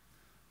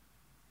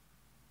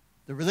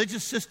 The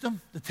religious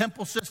system, the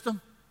temple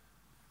system.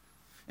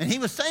 And he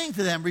was saying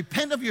to them,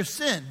 repent of your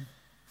sin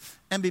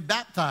and be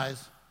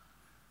baptized,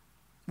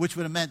 which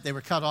would have meant they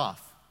were cut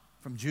off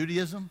from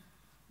Judaism,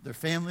 their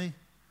family,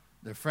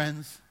 their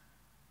friends,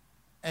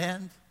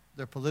 and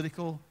their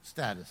political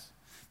status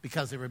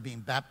because they were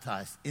being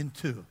baptized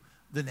into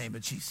the name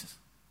of Jesus.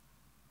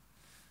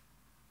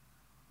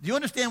 Do you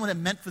understand what it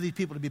meant for these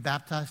people to be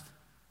baptized?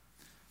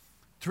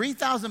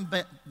 3,000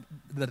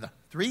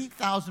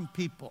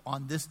 people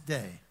on this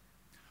day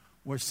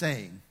were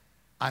saying,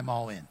 "I'm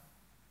all in."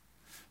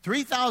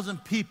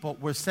 3,000 people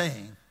were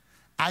saying,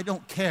 "I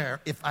don't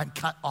care if I'm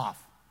cut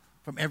off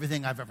from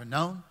everything I've ever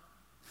known,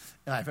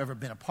 and I've ever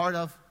been a part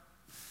of."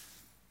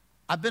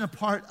 I've been a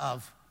part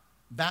of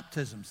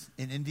baptisms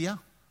in India.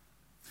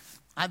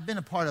 I've been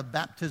a part of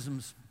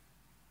baptisms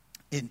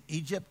in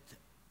Egypt,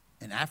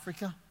 in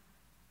Africa.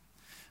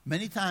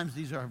 Many times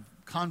these are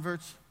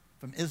converts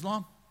from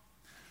Islam.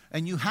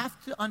 And you have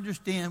to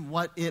understand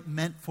what it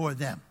meant for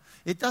them.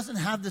 It doesn't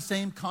have the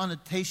same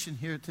connotation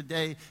here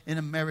today in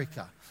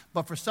America.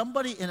 But for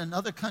somebody in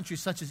another country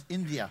such as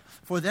India,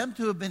 for them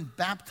to have been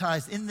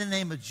baptized in the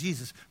name of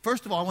Jesus,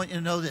 first of all, I want you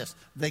to know this.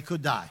 They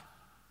could die.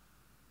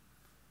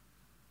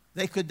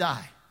 They could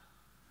die.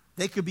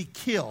 They could be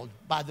killed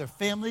by their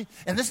family.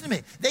 And listen to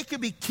me. They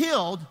could be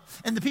killed,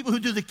 and the people who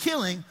do the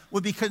killing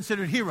would be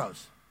considered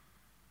heroes.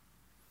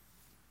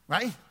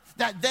 right?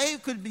 That they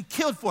could be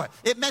killed for it.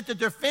 It meant that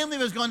their family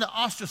was going to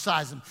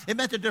ostracize them. It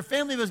meant that their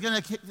family was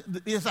going to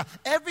be aside.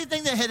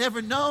 Everything they had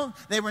ever known,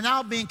 they were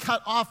now being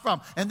cut off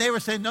from. And they were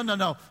saying,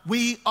 no,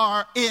 we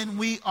are in,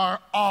 we are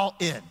all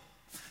in.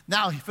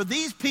 Now, for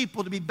these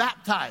people to be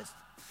baptized,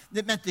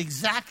 it meant the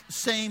exact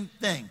same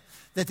thing.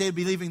 That they would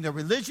be leaving their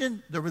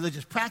religion, their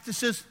religious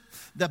practices.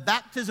 The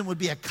baptism would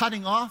be a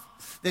cutting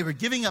off. They were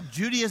giving up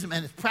Judaism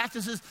and its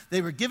practices.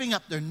 They were giving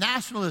up their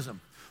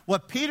nationalism.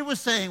 What Peter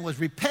was saying was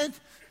repent,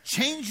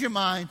 change your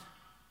mind,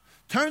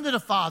 turn to the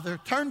Father,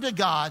 turn to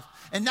God,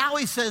 and now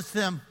he says to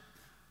them,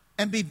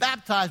 and be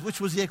baptized,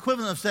 which was the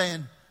equivalent of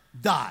saying,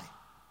 die.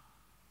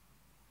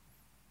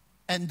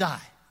 And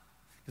die.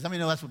 Because how many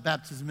know that's what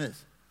baptism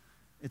is?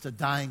 It's a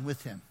dying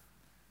with him,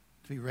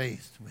 to be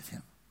raised with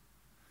him.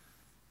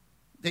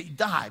 That you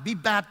die, be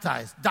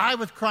baptized, die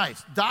with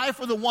Christ, die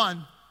for the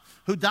one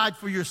who died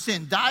for your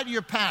sin, die to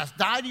your past,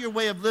 die to your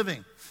way of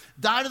living,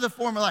 die to the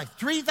former life.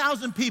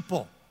 3,000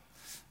 people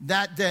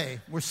that day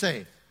were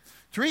saved.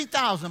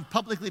 3,000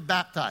 publicly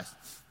baptized.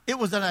 It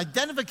was an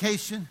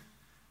identification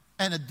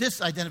and a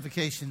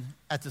disidentification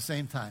at the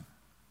same time.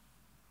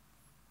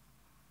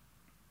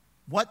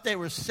 What they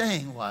were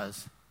saying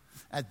was,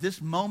 at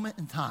this moment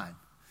in time,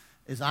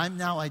 is I'm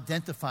now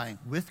identifying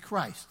with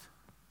Christ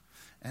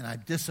and I'm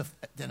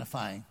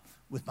disidentifying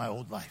with my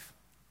old life.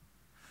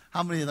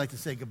 How many would like to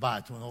say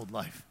goodbye to an old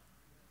life?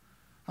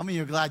 How many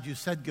are glad you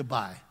said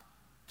goodbye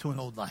to an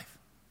old life?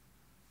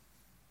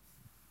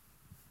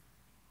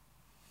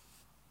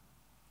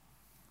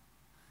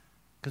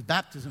 Because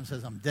baptism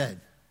says I'm dead,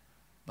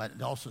 but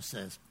it also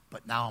says,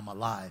 but now I'm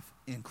alive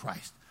in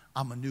Christ.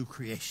 I'm a new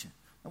creation.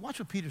 Now watch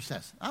what Peter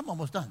says. I'm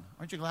almost done.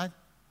 Aren't you glad?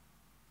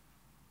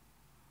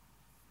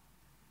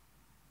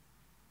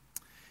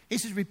 He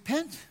says,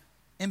 repent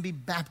and be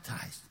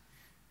baptized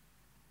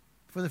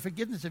for the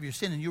forgiveness of your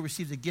sin, and you'll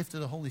receive the gift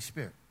of the Holy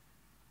Spirit.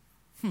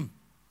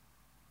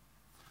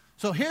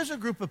 So here's a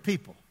group of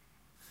people.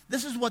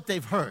 This is what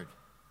they've heard.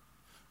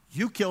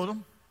 You killed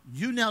him.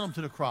 You nailed him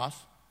to the cross.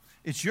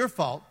 It's your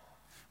fault.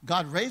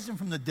 God raised him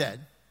from the dead.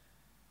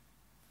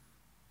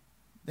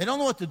 They don't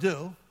know what to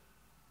do.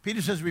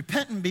 Peter says,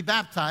 repent and be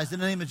baptized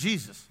in the name of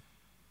Jesus.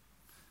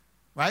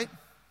 Right?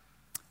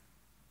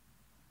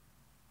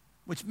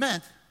 Which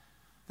meant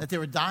that they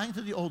were dying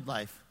to the old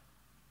life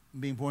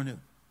and being born new.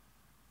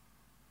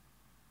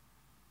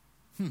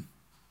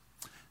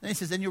 Then he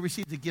says, then you'll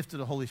receive the gift of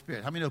the Holy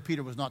Spirit. How many know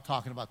Peter was not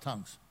talking about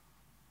tongues?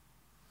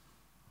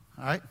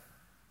 All right?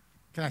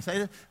 Can I say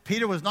that?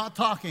 Peter was not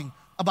talking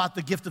about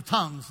the gift of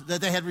tongues that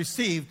they had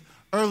received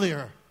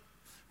earlier.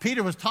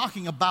 Peter was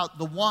talking about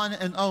the one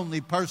and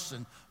only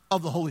person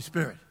of the Holy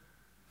Spirit.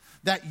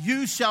 That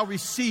you shall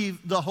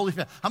receive the Holy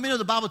Spirit. How many know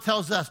the Bible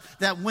tells us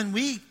that when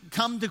we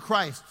come to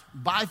Christ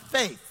by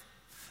faith,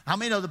 how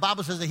many know the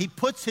Bible says that he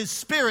puts his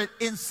Spirit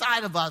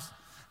inside of us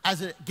as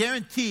a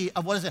guarantee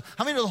of what is it?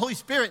 How many know the Holy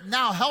Spirit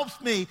now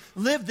helps me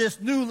live this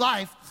new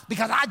life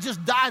because I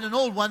just died an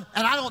old one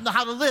and I don't know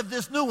how to live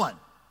this new one?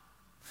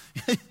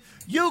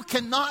 You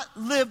cannot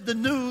live the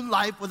new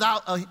life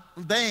without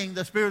obeying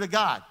the Spirit of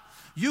God.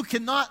 You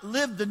cannot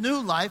live the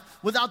new life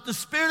without the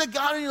Spirit of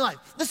God in your life.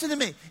 Listen to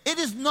me. It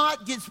is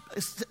not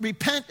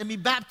repent and be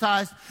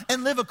baptized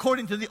and live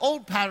according to the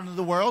old pattern of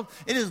the world.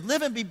 It is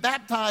live and be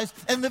baptized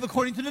and live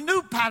according to the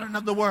new pattern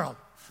of the world.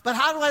 But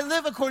how do I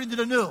live according to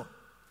the new?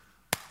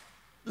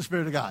 The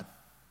Spirit of God.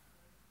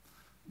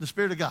 The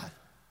Spirit of God.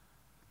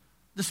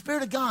 The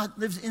Spirit of God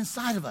lives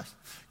inside of us.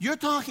 You're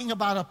talking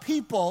about a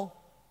people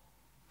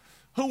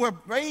who were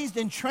raised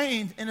and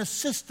trained in a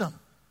system.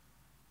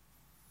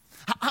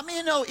 How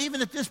many know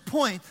even at this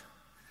point,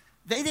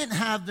 they didn't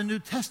have the New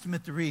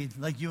Testament to read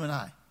like you and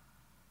I?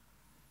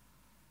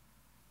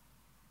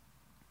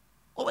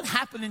 What would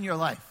happen in your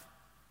life?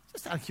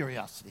 Just out of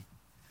curiosity.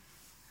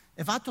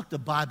 If I took the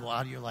Bible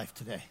out of your life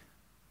today,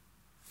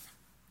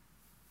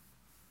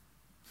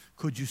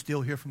 could you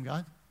still hear from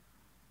God?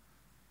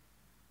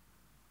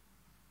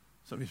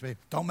 Somebody say,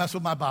 don't mess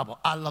with my Bible.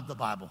 I love the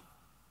Bible.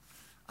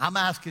 I'm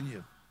asking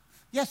you.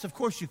 Yes, of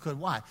course you could.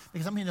 Why?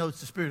 Because how many know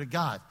it's the Spirit of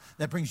God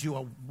that brings you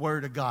a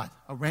word of God,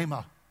 a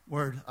rhema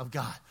word of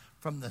God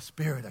from the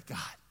Spirit of God.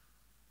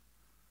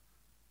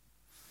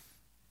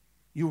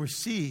 You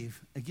receive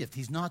a gift.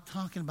 He's not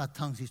talking about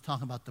tongues. He's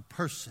talking about the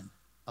person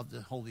of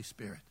the Holy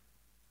Spirit.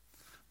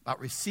 About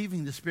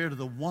receiving the Spirit of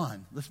the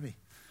one. Listen to me.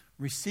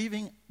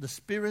 Receiving the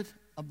Spirit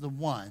of the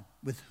one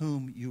with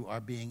whom you are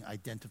being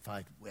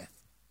identified with.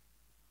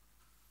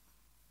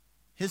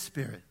 His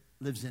Spirit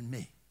lives in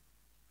me.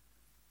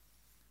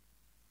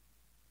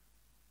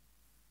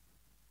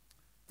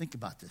 Think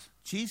about this.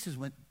 Jesus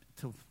went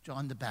to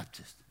John the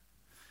Baptist,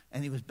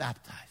 and he was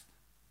baptized.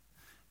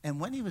 And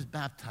when he was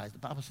baptized, the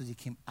Bible says he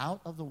came out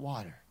of the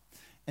water.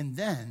 And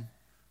then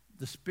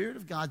the Spirit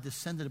of God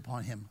descended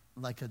upon him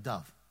like a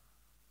dove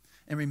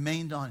and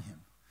remained on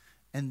him.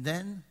 And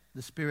then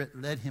the Spirit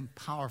led him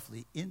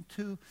powerfully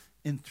into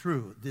and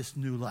through this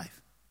new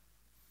life.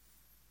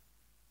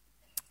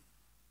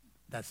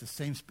 That's the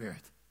same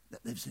Spirit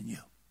that lives in you.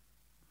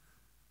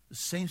 The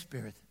same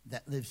Spirit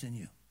that lives in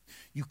you.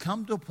 You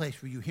come to a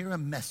place where you hear a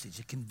message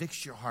that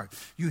convicts your heart.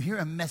 You hear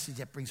a message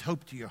that brings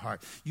hope to your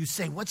heart. You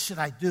say, what should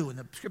I do? And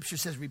the scripture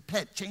says,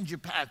 repent, change your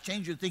path,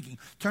 change your thinking,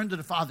 turn to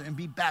the Father and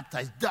be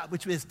baptized,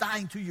 which is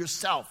dying to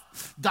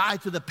yourself. Die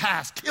to the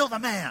past, kill the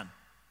man.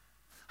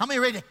 How many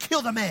are ready to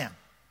kill the man?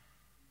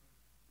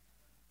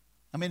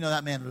 How many know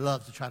that man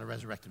loves to try to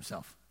resurrect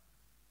himself?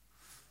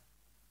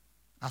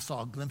 I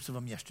saw a glimpse of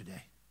him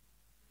yesterday.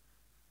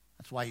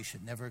 That's why you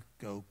should never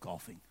go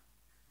golfing.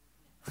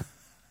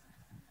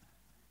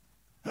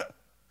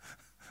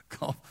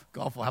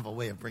 Golf will have a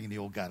way of bringing the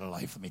old guy to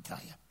life, let me tell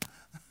you.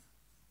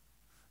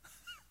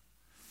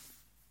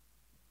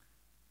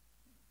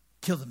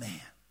 Kill the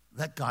man.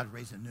 Let God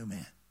raise a new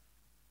man.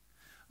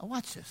 Now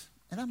watch this,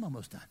 and I'm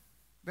almost done.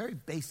 Very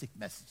basic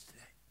message today.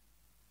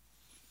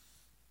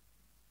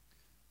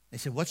 They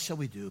said, what shall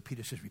we do?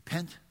 Peter says,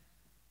 repent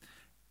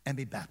and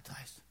be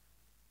baptized.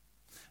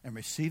 And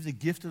receive the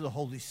gift of the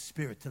Holy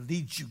Spirit to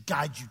lead you,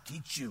 guide you,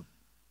 teach you,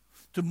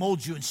 to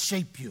mold you and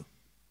shape you.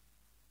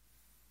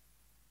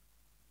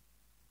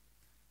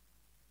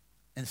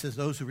 And it says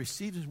those who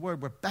received his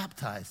word were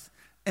baptized.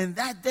 And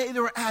that day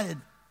there were added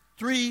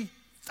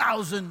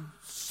 3,000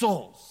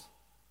 souls.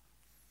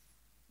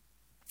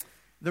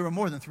 There were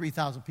more than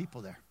 3,000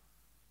 people there.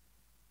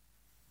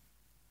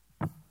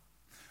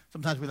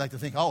 Sometimes we like to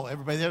think, oh,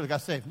 everybody there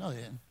got saved. No, they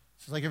didn't.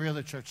 It's just like every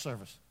other church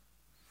service.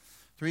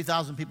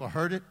 3,000 people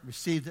heard it,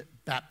 received it,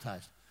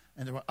 baptized.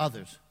 And there were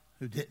others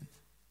who didn't.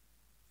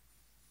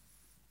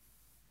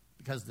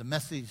 Because the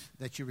message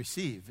that you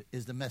receive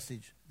is the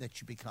message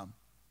that you become.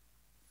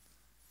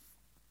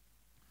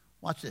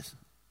 Watch this.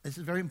 This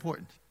is very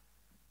important.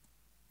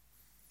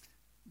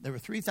 There were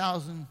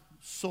 3,000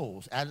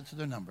 souls added to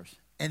their numbers.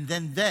 And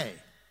then they,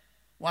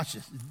 watch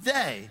this,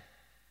 they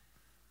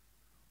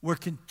were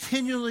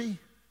continually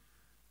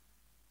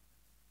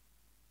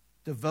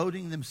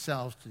devoting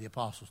themselves to the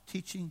apostles'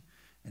 teaching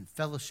and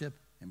fellowship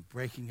and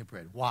breaking of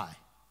bread. Why?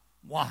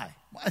 Why?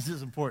 Why is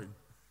this important?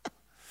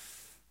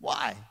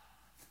 Why?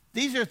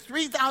 These are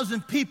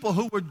 3,000 people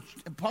who were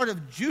part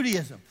of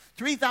Judaism.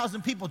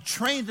 3,000 people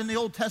trained in the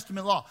Old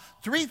Testament law.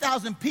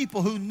 3,000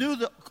 people who knew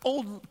the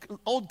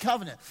old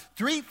covenant.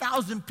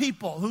 3,000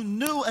 people who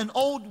knew an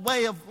old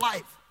way of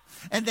life.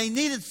 And they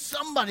needed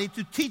somebody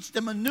to teach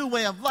them a new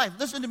way of life.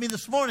 Listen to me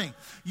this morning.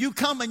 You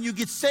come and you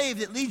get saved.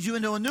 It leads you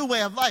into a new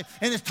way of life.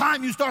 And it's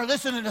time you start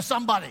listening to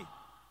somebody.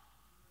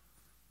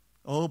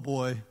 Oh,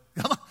 boy.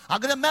 Come on.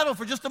 I'm going to meddle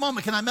for just a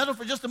moment. Can I meddle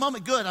for just a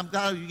moment? Good. I'm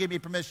glad you gave me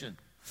permission.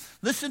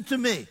 Listen to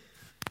me.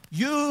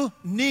 You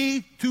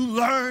need to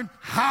learn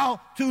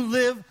how to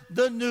live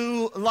the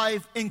new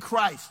life in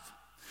Christ.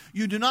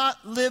 You do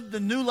not live the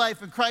new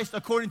life in Christ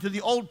according to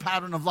the old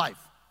pattern of life.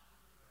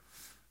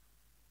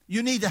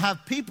 You need to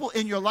have people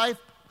in your life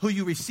who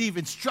you receive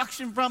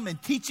instruction from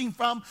and teaching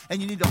from, and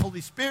you need the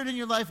Holy Spirit in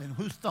your life. And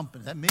who's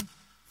thumping? Is that me?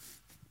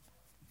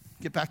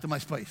 Get back to my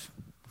space.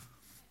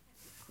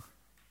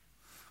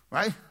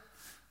 Right?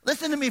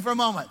 Listen to me for a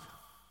moment.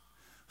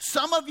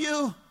 Some of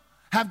you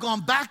have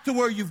gone back to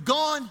where you've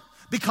gone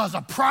because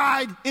of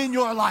pride in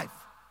your life.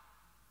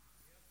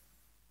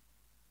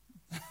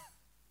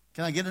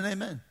 Can I get an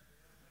amen?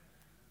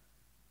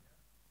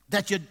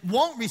 That you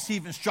won't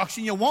receive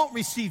instruction, you won't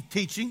receive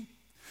teaching,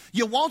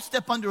 you won't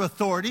step under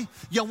authority,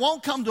 you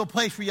won't come to a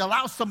place where you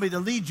allow somebody to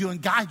lead you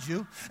and guide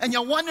you, and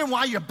you're wondering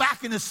why you're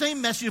back in the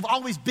same mess you've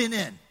always been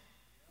in.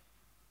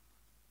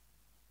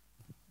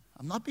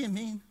 I'm not being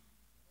mean,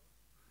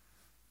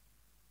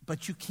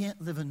 but you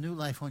can't live a new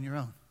life on your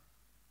own.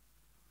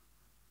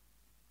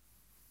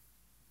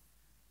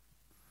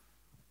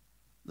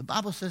 The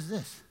Bible says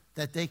this,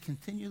 that they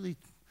continually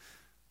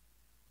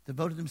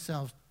devoted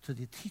themselves to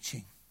the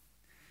teaching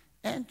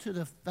and to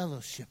the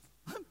fellowship.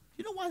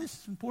 You know why this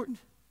is important?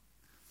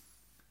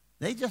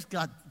 They just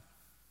got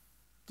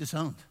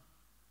disowned.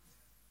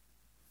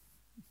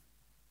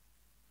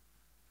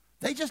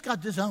 They just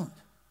got disowned.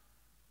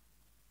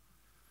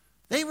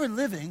 They were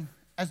living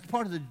as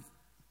part of the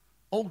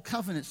old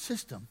covenant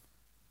system.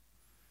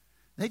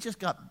 They just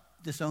got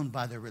disowned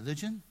by their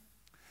religion.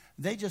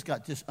 They just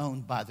got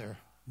disowned by their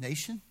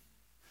nation.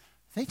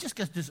 They just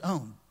got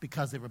disowned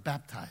because they were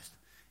baptized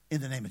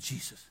in the name of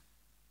Jesus.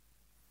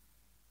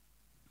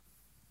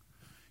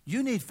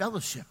 You need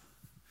fellowship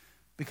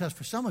because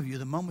for some of you,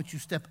 the moment you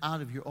step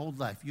out of your old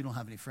life, you don't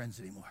have any friends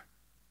anymore.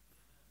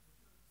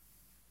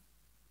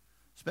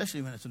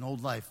 Especially when it's an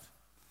old life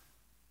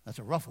that's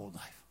a rough old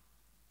life.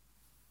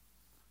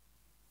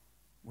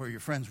 Where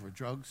your friends were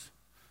drugs,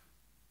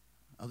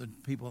 other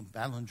people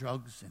battling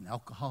drugs and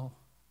alcohol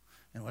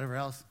and whatever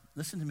else.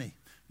 Listen to me.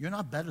 You're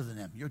not better than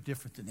them. You're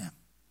different than them.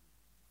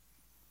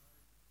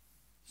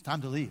 It's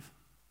time to leave.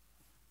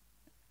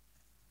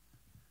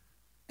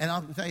 And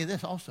I'll tell you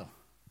this also.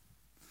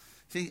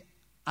 See,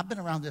 I've been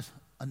around this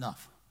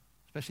enough,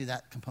 especially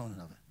that component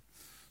of it,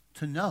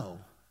 to know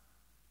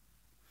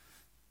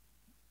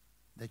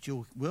that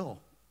you will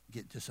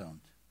get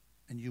disowned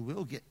and you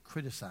will get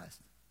criticized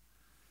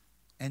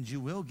and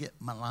you will get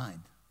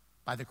maligned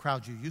by the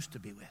crowd you used to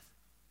be with.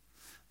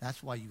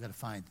 That's why you got to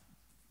find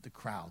the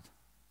crowd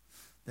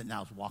that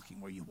now is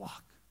walking where you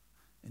walk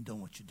and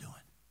doing what you're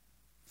doing.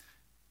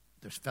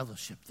 There's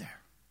fellowship there.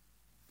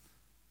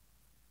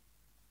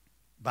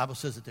 The Bible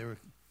says that they were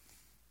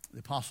the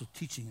apostles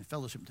teaching and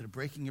fellowship to the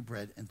breaking of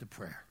bread and to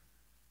prayer.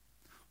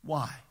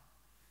 Why?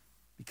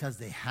 Because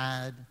they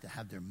had to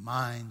have their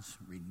minds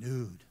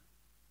renewed.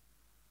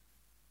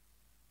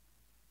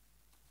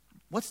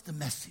 What's the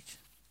message?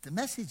 The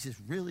message is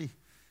really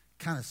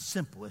kind of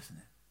simple, isn't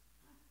it?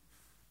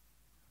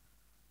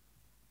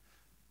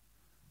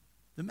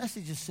 The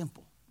message is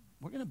simple.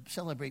 We're going to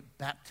celebrate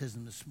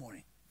baptism this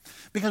morning.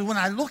 Because when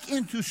I look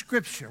into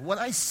Scripture, what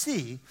I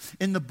see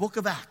in the book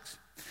of Acts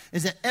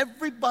is that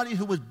everybody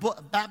who was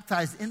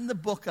baptized in the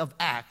book of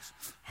Acts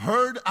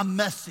heard a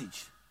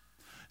message.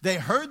 They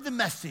heard the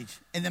message,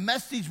 and the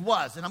message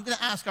was, and I'm going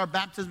to ask our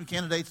baptism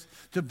candidates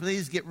to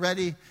please get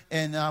ready,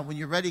 and when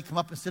you're ready, come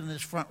up and sit in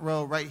this front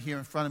row right here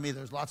in front of me.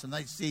 There's lots of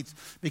nice seats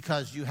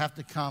because you have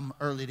to come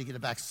early to get a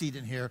back seat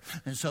in here,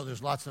 and so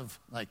there's lots of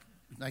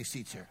nice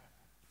seats here.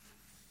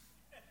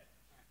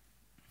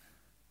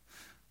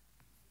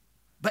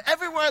 But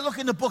everywhere I look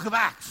in the book of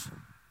Acts,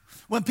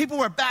 when people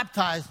were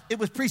baptized, it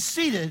was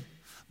preceded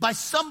by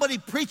somebody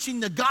preaching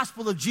the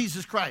gospel of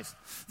Jesus Christ,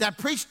 that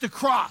preached the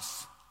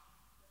cross,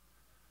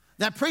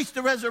 that preached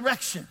the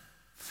resurrection.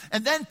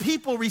 And then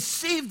people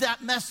received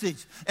that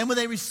message. And when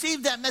they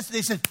received that message,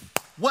 they said,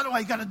 what do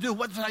I got to do?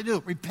 What should I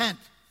do? Repent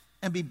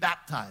and be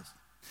baptized.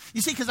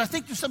 You see, because I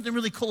think there's something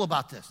really cool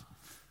about this.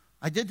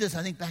 I did this,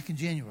 I think, back in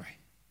January.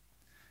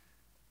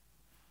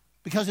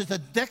 Because it's a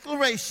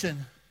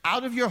declaration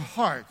out of your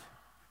heart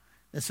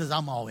that says,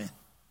 I'm all in.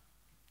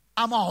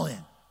 I'm all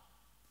in.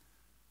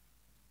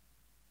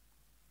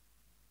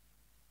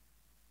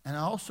 And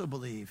I also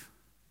believe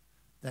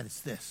that it's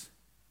this.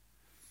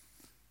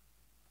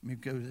 Let me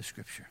go to the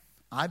scripture.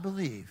 I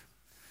believe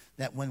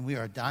that when we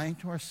are dying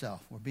to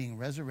ourselves, we're being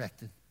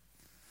resurrected,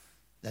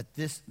 that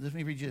this, let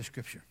me read you the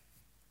scripture.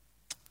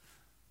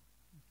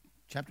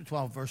 Chapter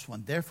 12, verse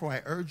 1. Therefore,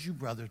 I urge you,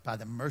 brothers, by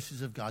the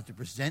mercies of God, to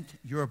present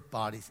your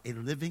bodies a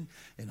living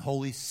and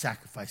holy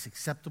sacrifice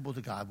acceptable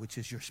to God, which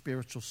is your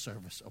spiritual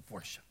service of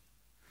worship.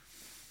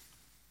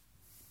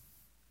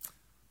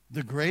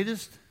 The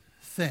greatest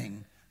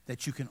thing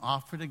that you can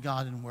offer to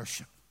God in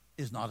worship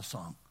is not a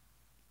song.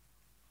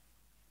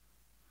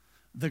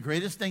 The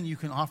greatest thing you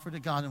can offer to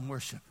God in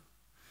worship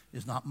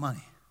is not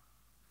money.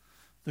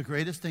 The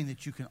greatest thing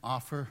that you can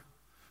offer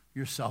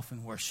yourself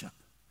in worship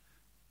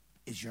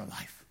is your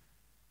life.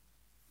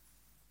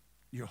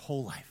 Your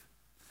whole life.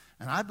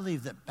 And I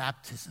believe that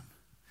baptism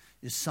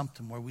is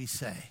something where we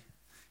say,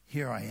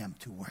 here I am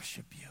to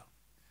worship you.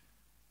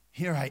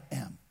 Here I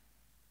am.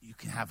 You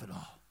can have it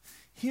all.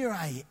 Here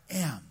I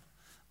am.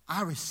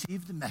 I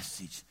received the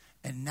message,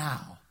 and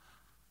now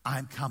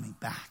I'm coming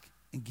back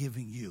and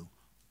giving you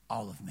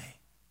all of me.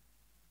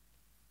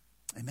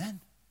 Amen?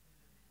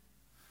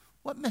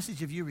 What message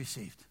have you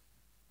received?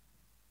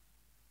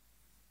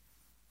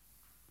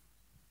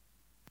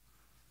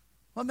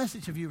 What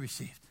message have you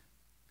received?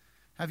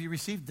 Have you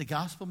received the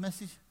gospel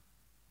message?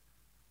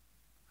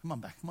 Come on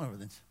back. Come on over,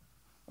 Linz.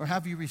 Or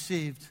have you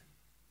received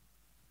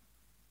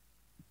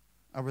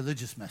a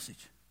religious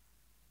message?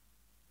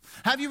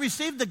 Have you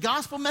received the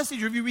gospel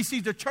message, or have you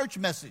received a church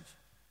message?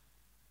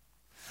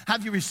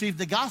 Have you received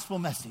the gospel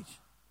message?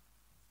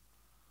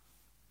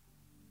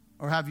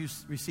 Or have you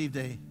received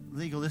a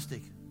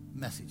legalistic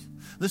message?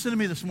 Listen to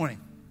me this morning.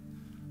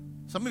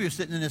 Some of you are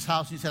sitting in this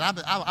house and you said,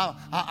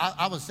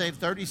 I was saved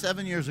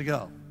 37 years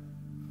ago.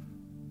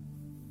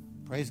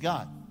 Praise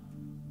God.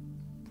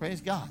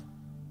 Praise God.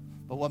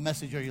 But what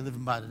message are you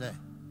living by today?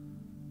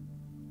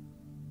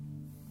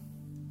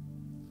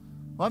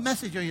 What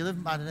message are you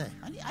living by today?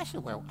 I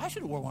should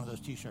have worn one of those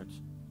t-shirts.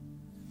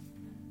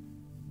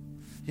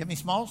 You have any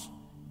smalls?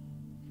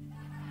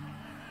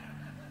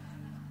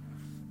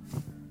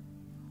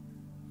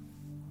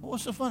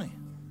 What's so funny?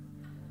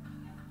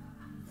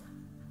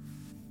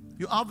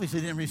 You obviously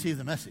didn't receive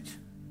the message.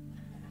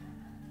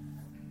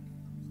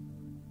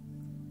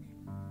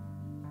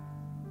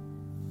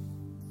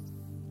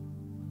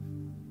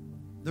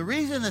 The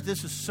reason that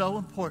this is so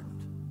important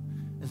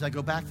is I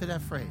go back to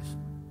that phrase.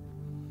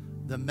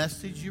 The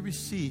message you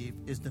receive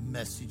is the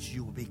message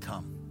you will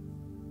become.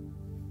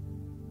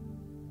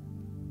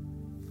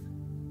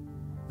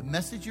 The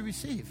message you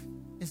receive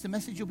is the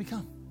message you'll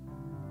become.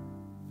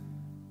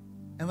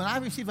 And when I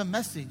receive a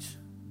message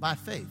by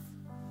faith,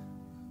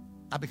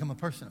 I become a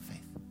person of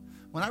faith.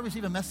 When I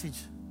receive a message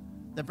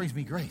that brings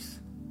me grace,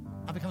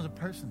 I become a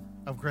person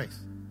of grace.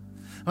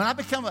 When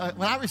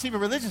I receive a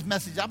religious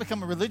message, I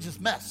become a religious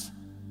mess.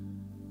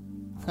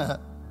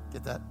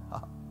 Get that?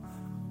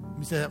 Let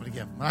me say that one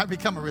again. When I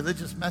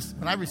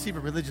receive a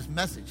religious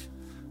message,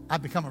 I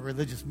become a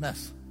religious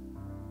mess.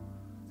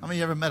 How many of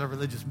you ever met a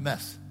religious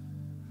mess?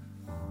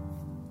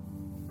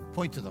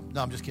 Point to them.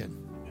 No, I'm just kidding.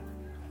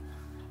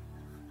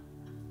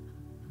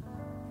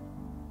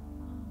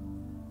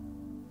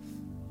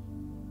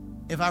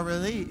 If I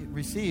really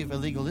receive a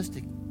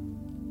legalistic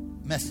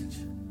message,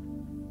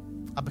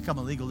 I become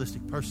a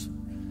legalistic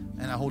person,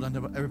 and I hold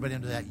everybody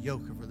under that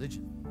yoke of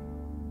religion.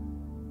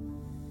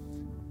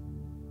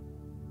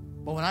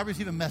 But when I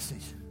receive a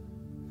message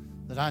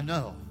that I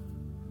know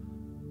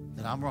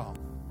that I'm wrong,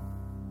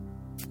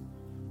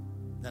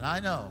 that I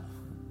know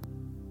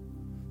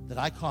that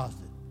I caused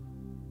it,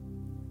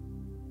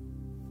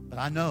 but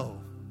I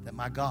know that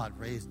my God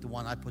raised the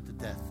one I put to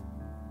death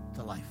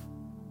to life.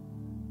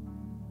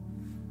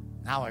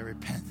 Now I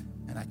repent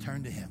and I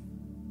turn to him.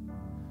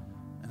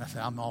 And I say,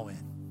 I'm all in.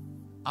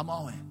 I'm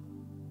all in.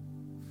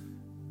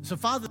 So,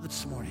 Father,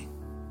 this morning,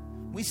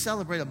 we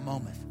celebrate a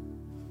moment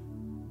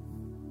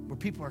where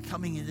people are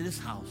coming into this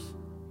house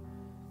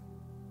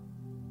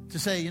to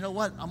say, you know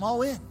what? I'm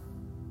all in.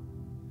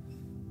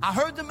 I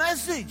heard the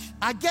message.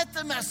 I get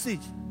the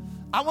message.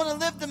 I want to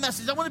live the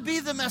message. I want to be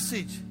the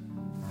message.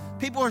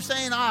 People are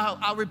saying,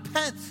 I'll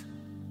repent.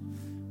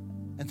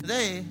 And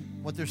today,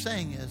 what they're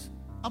saying is,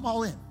 I'm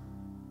all in.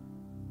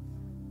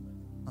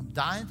 I'm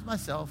dying to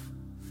myself.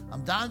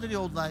 I'm dying to the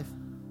old life.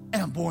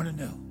 And I'm born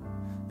anew.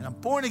 And I'm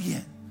born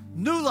again.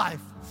 New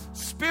life.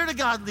 Spirit of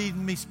God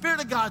leading me. Spirit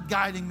of God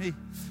guiding me.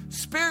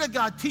 Spirit of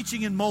God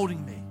teaching and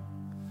molding me.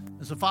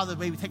 And so, Father,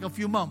 maybe take a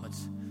few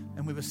moments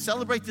and we will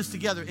celebrate this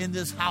together in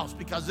this house,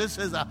 because this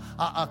is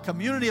a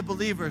community of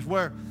believers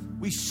where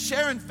we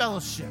share in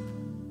fellowship.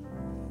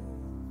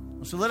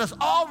 So let us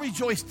all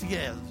rejoice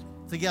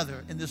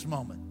together in this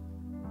moment.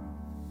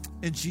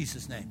 In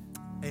Jesus' name,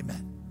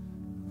 amen.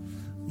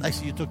 Nice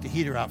that you took the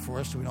heater out for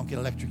us so we don't get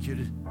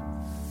electrocuted.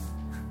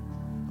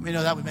 I mean,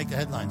 that would make the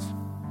headlines.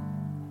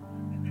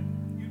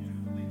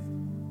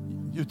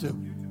 You too.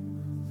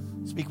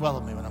 Speak well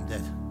of me when I'm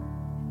dead.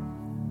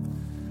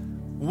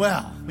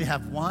 Well, we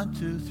have 1,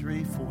 2,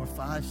 3, 4,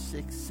 5,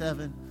 6,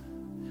 7.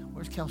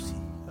 Where's Kelsey?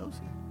 Kelsey?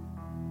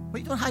 What are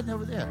you doing hiding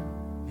over there?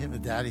 Him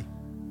with Daddy. You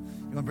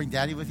want to bring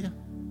Daddy with you?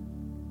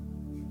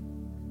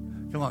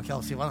 Come on,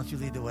 Kelsey. Why don't you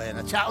lead the way? And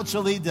a child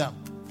shall lead them.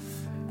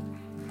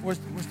 Where's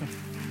the...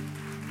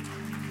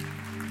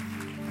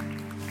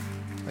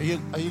 Are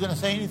you going to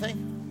say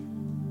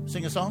anything?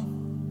 Sing a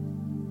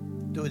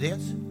song? Do a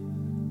dance?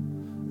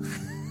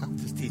 I'm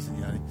just teasing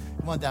you, honey.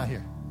 Come on down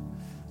here.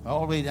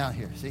 All the way down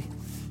here. See?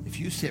 If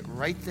you sit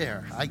right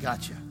there, I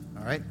got you.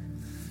 All right?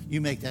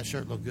 You make that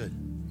shirt look good.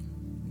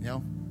 You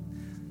know?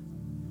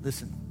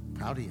 Listen,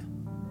 proud of you.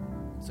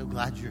 So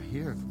glad you're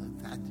here.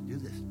 Glad to do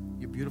this.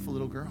 You're a beautiful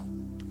little girl.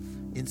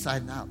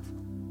 Inside and out.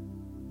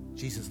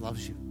 Jesus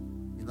loves you.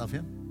 You love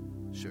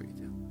him? Sure you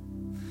do.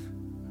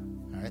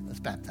 All right,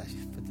 let's baptize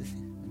you. Put this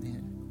in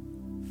here.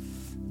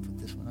 Put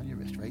this one on your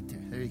wrist right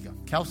there. There you go.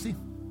 Kelsey,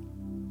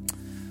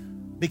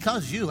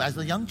 because you, as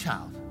a young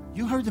child,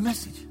 you heard the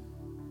message.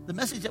 The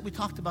message that we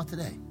talked about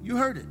today. You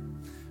heard it.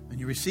 And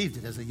you received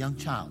it as a young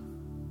child.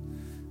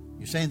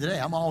 You're saying today,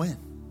 I'm all in.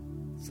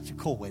 Such a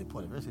cool way to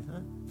put it.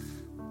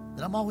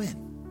 That I'm all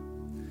in.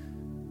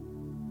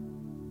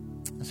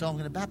 And so I'm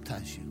going to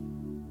baptize you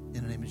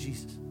in the name of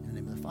Jesus, in the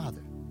name of the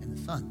Father, and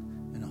the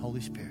Son, and the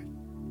Holy Spirit.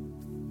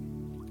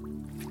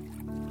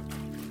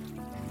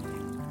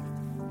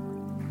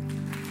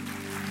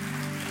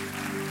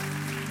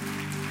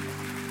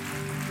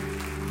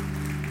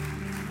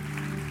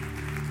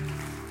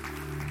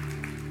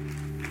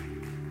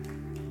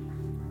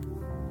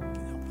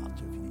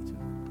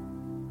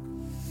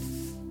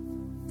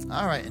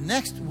 All right, and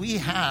next we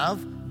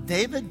have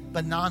David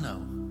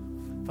Bonanno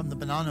from the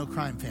Bonanno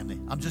crime family.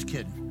 I'm just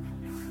kidding.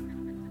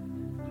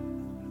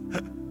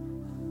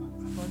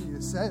 Funny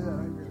you say that.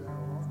 I hear that a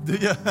lot. Do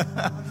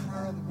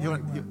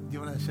you? You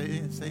want to say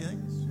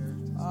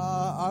anything?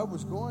 I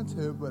was going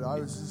to, but I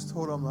was just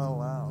told I'm not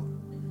allowed.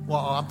 Well,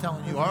 I'm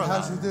telling you, you are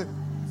allowed. It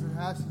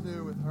has to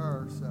do with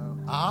her, so.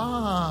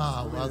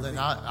 Ah, well then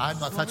I'm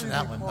not touching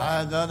that one. No,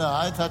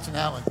 I ain't touching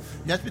that one.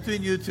 That's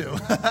between you two.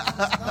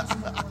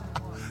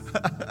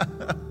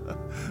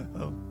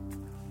 Oh.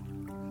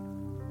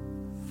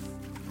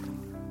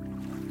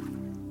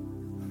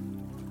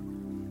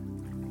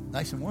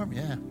 Nice and warm,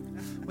 yeah.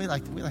 We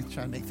like to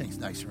try to make things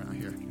nice around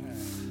here.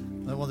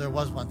 Well, there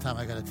was one time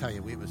I got to tell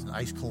you, it was in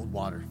ice cold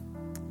water,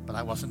 but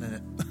I wasn't in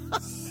it.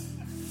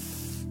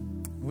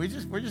 We're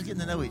just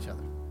getting to know each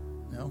other,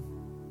 you know.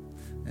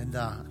 And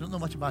I don't know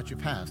much about your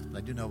past, but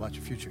I do know about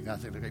your future.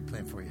 God's got a great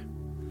plan for you.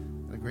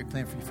 A great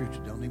plan for your future.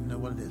 Don't even know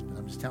what it is, but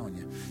I'm just telling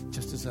you,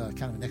 just as a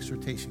kind of an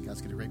exhortation,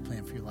 God's got a great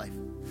plan for your life.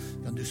 He's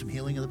going to do some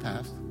healing of the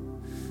past.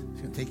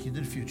 He's going to take you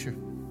into the future.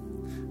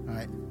 All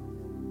right.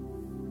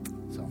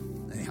 So,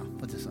 anyhow,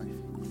 put this on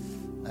you.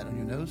 That on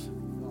your nose.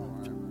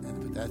 And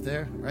put that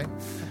there, right?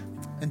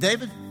 And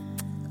David,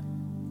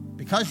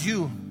 because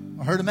you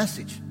heard a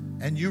message,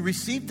 and you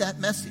received that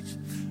message,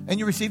 and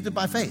you received it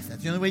by faith.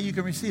 That's the only way you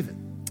can receive it.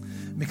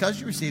 And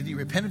because you received it, you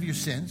repent of your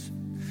sins,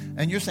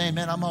 and you're saying,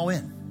 man, I'm all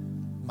in.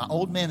 My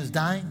old man is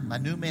dying. My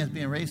new man is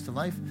being raised to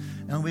life.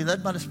 And I'll be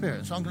led by the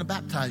Spirit. So I'm going to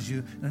baptize you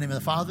in the name of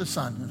the Father,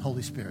 Son, and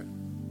Holy Spirit.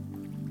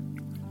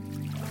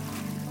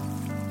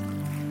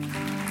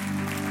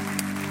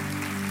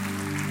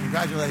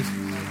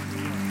 Congratulations.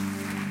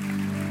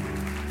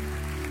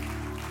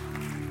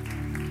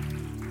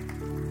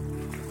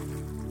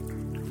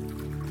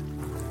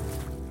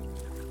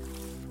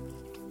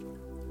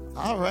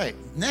 All right.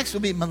 Next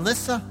will be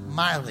Melissa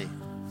Miley.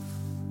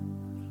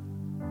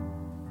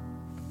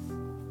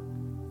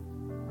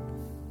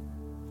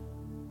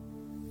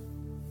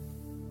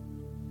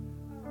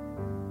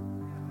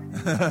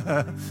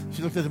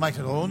 She looked at the mic and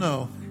said, oh,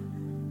 no.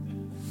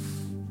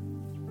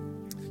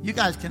 You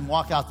guys can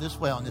walk out this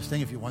way on this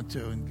thing if you want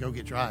to and go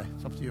get dry.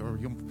 It's up to you. Or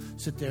you can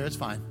sit there. It's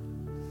fine.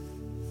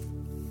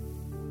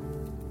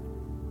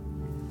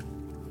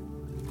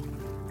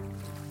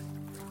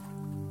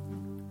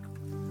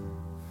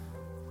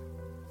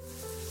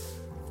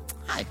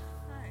 Hi.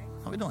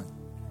 How we doing?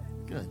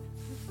 Good.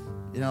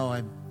 You know,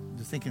 I'm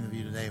just thinking of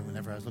you today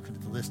whenever I was looking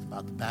at the list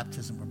about the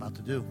baptism we're about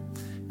to do.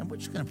 And we're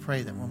just going to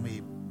pray that when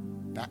we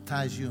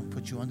baptize you and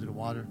put you under the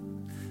water,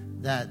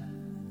 that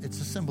it's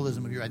a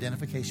symbolism of your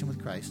identification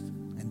with Christ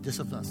and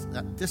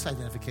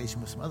disidentification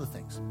with some other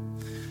things.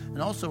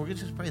 And also, we're going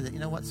to just pray that, you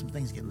know what, some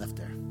things get left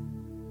there.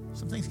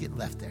 Some things get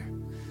left there.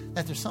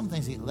 That there's some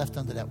things that get left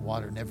under that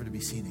water, never to be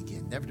seen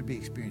again, never to be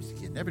experienced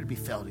again, never to be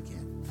felt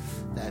again,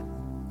 that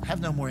have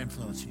no more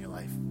influence in your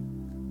life.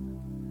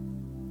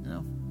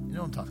 You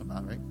know what I'm talking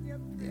about, right? Yep.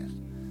 Yes.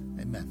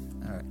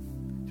 Amen. All right.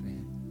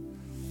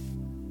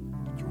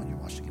 Do you want your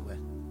wash to get wet?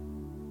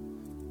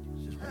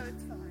 Just wet. Oh,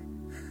 it's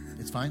fine.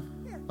 It's fine?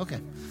 Yeah. Okay.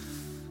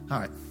 All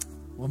right.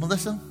 Well,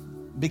 Melissa,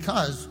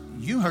 because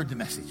you heard the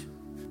message,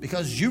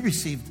 because you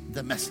received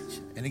the message,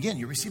 and again,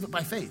 you receive it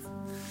by faith.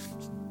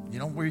 You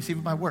don't receive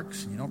it by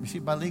works. You don't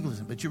receive it by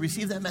legalism, but you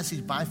receive that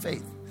message by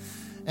faith.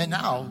 And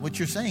now what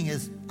you're saying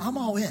is, I'm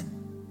all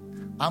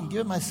in. I'm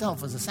giving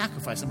myself as a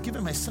sacrifice. I'm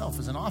giving myself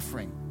as an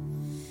offering.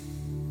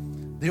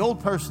 The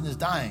old person is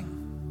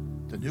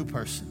dying. The new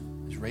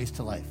person is raised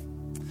to life.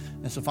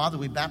 And so, Father,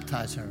 we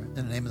baptize her in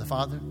the name of the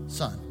Father,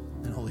 Son,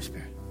 and Holy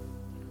Spirit.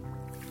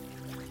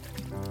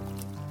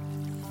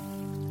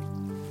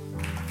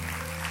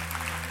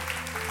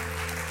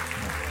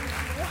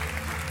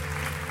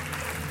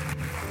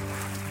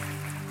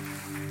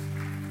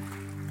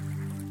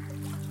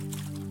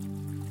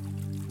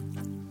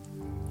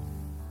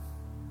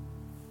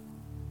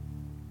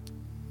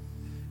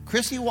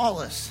 Chrissy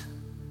Wallace.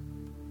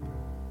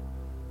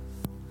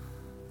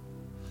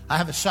 I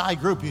have a shy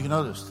group, you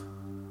noticed.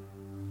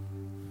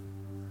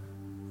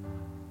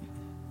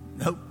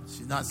 Nope,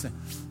 she's not saying.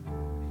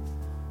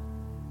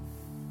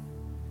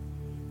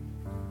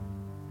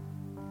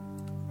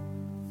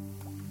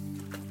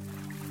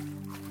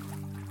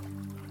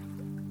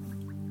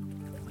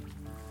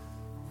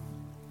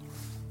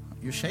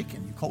 You're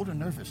shaking. You cold or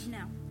nervous?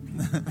 No.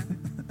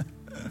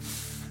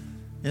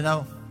 You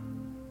know,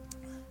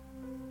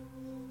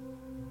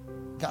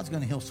 God's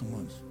going to heal some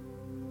wounds.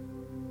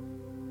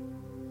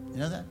 You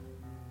know that?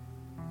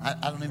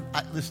 I don't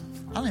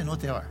even know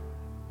what they are.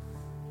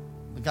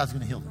 But God's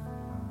going to heal them.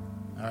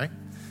 All right?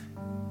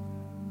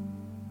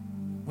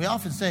 We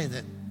often say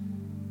that,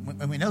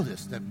 when we know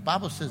this, that the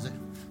Bible says that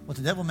what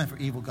the devil meant for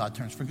evil, God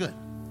turns for good.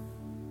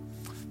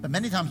 But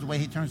many times the way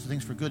he turns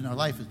things for good in our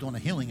life is doing a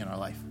healing in our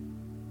life.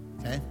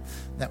 Okay?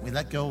 That we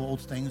let go of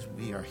old things,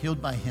 we are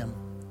healed by him,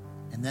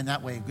 and then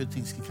that way good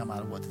things can come out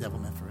of what the devil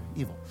meant for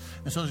evil.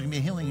 And so there's going to be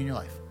a healing in your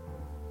life.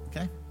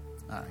 Okay?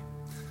 All right.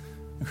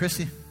 And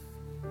Christy,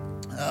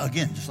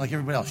 again, just like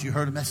everybody else, you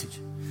heard a message.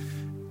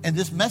 And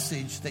this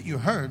message that you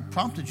heard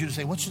prompted you to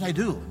say, what should I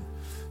do?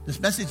 This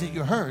message that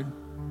you heard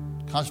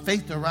caused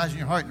faith to arise in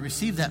your heart and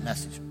receive that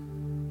message.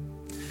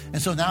 And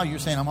so now you're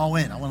saying, I'm all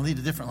in. I want to lead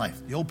a different life.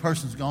 The old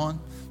person's gone.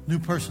 New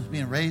person's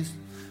being raised,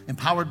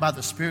 empowered by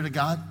the Spirit of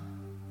God.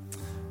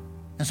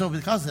 And so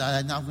because of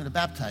that, now I'm going to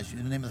baptize you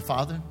in the name of the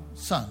Father,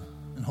 Son,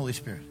 and Holy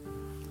Spirit.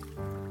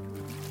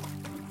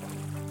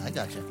 I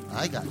got you.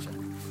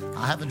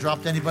 I haven't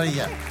dropped anybody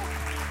yet.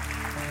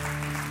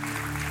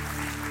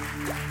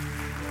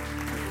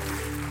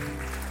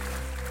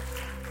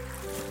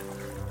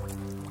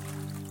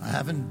 I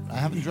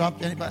haven't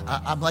dropped anybody.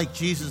 I'm like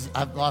Jesus.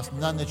 I've lost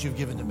none that you've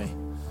given to me.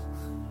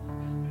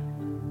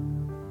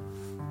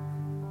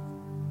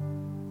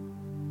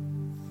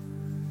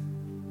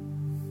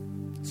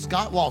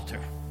 Scott Walter.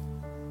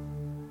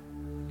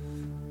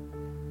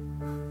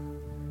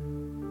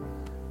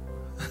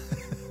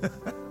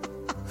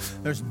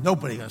 There's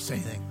nobody going to say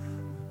anything.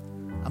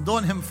 I'm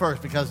doing him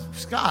first because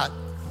Scott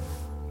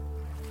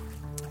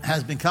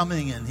has been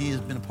coming and he has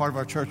been a part of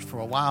our church for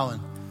a while,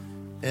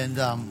 and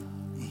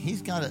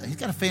he's got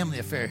a family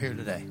affair here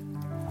today.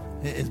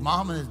 His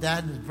mom and his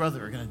dad and his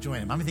brother are going to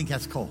join him. How many think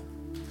that's cool?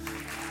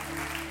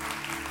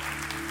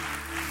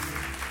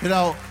 You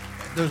know,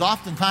 there's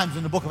often times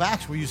in the book of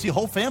Acts where you see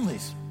whole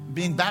families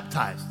being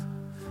baptized,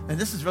 and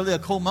this is really a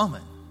cool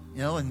moment,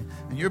 you know, and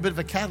you're a bit of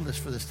a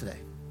catalyst for this today.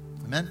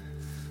 Amen.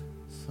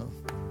 So,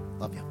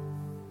 love you.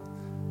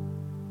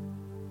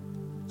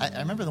 I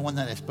remember the one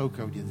that I spoke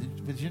over to you.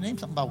 Was your name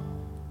something about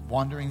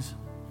wanderings?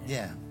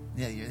 Yeah.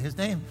 His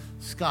name,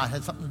 Scott,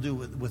 had something to do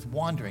with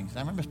wanderings. And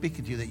I remember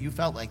speaking to you that you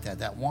felt like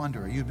that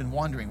wanderer. You'd been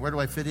wondering, where do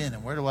I fit in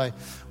and where do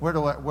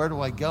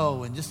I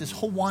go? And just this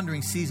whole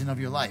wandering season of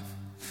your life.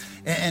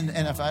 And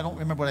if I don't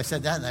remember what I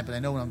said that night, but I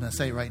know what I'm going to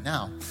say right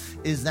now,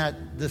 is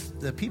that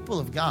the people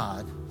of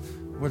God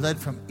were led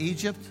from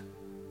Egypt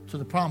to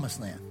the Promised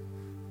Land.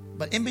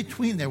 But in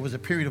between there was a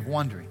period of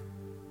wandering.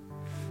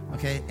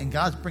 Okay? And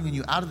God's bringing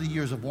you out of the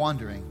years of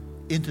wandering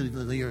into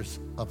the years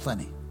of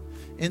plenty.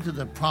 into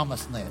the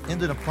promised land,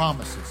 into the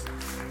promises.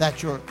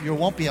 That you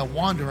won't be a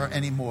wanderer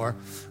anymore,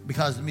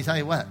 because let me tell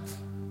you what,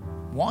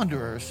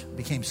 wanderers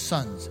became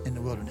sons in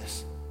the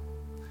wilderness.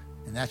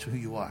 And that's who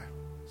you are.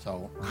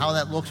 So how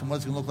that looks and what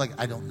it's going to look like,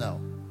 I don't know.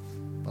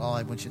 But all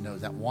I want you to know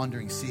is that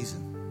wandering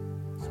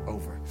season is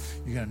over.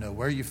 You're going to know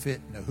where you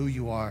fit, know who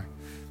you are.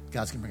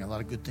 God's going to bring a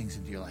lot of good things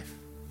into your life.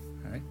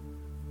 All right?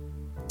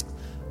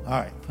 All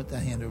right, put that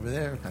hand over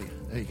there. Okay,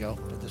 there you go.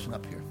 Put this one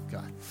up here.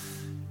 God.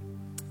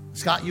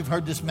 Scott, you've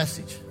heard this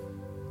message.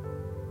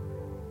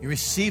 You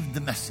received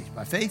the message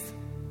by faith.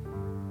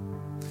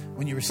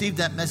 When you received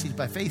that message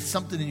by faith,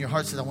 something in your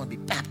heart says, I want to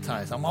be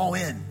baptized. I'm all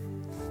in.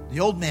 The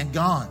old man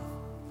gone.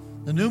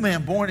 The new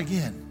man born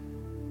again.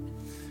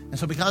 And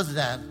so because of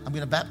that, I'm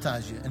going to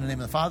baptize you in the name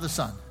of the Father,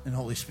 Son, and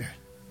Holy Spirit.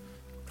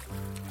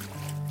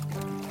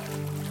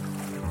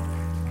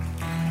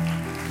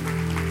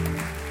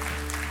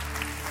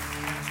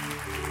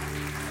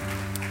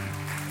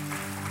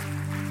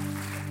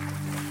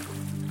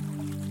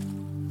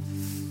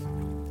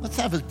 Let's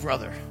have his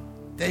brother,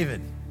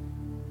 David.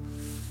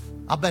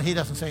 I'll bet he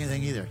doesn't say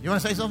anything either. You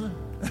want to say something?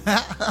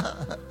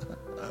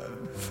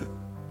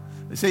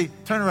 See,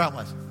 turn around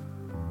once.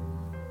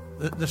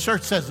 The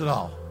shirt says it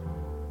all.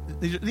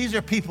 These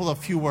are people of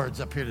few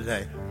words up here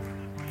today.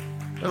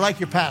 They're like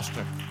your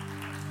pastor.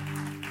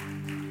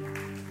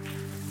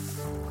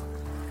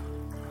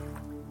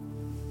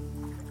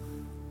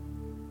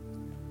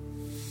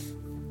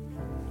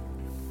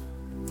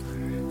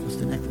 What's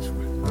the necklace for?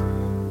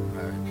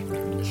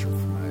 Initial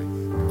for my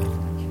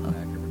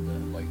back with the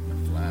light and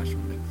the flash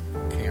with the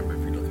camera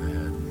if you look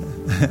ahead.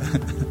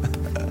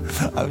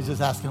 I was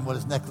just asking what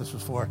his necklace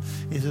was for.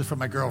 He says for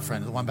my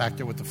girlfriend, the one back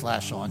there with the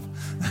flash on.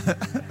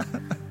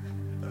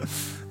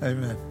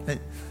 Amen. Hey,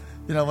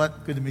 you know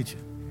what? Good to meet you.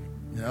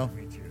 You know?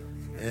 Me too.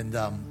 And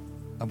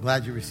I'm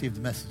glad you received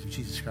the message of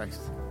Jesus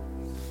Christ.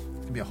 It's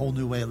going to be a whole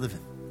new way of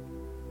living.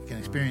 You can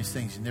experience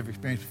things you never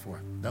experienced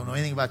before. Don't know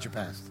anything about your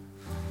past.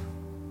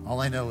 All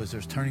I know is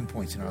there's turning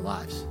points in our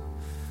lives.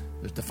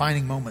 There's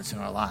defining moments in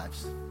our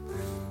lives.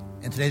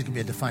 And today's going to be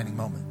a defining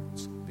moment.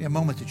 It's going to be a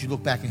moment that you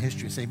look back in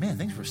history and say, man,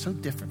 things were so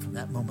different from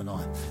that moment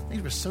on.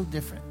 Things were so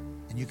different.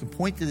 And you can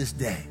point to this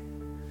day.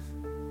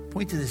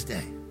 Point to this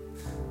day.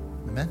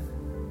 Amen?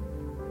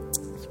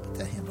 Let's put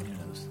that hand on your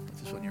nose. Put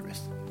this on your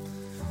wrist.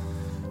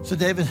 So,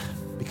 David,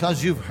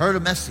 because you've heard a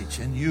message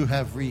and you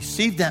have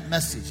received that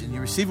message and you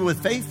receive it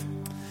with faith,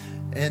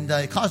 and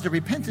it caused a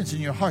repentance in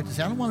your heart to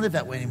say, I don't want to live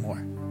that way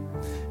anymore.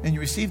 And you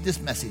receive this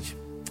message.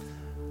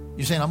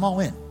 You're saying, I'm all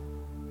in.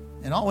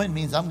 And all in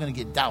means I'm going to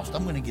get doused.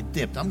 I'm going to get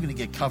dipped. I'm going to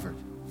get covered.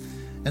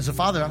 And so,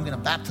 Father, I'm going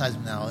to baptize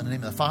him now in the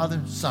name of the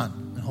Father,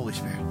 Son, and Holy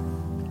Spirit.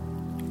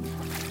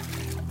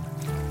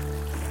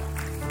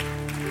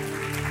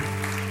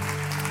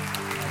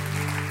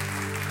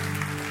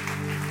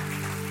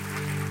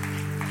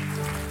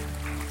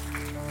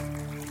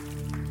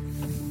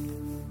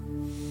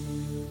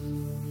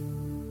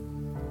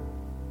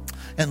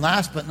 And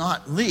last but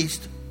not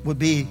least would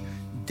be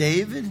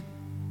David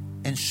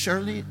and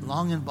Shirley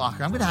Longenbacher.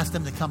 I'm going to ask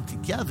them to come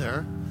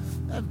together.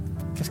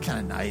 That's kind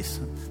of nice.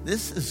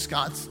 This is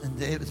Scott's and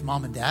David's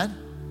mom and dad.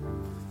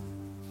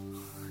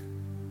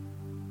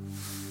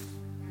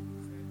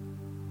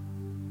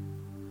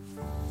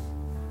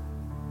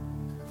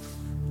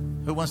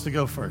 Who wants to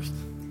go first?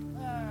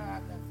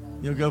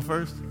 You'll go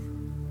first?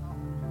 All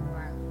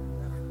right,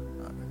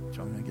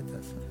 so I'm going to get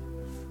this.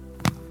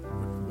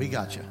 We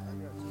got you.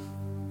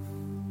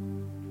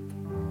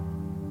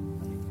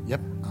 Yep,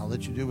 I'll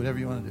let you do whatever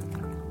you want to do.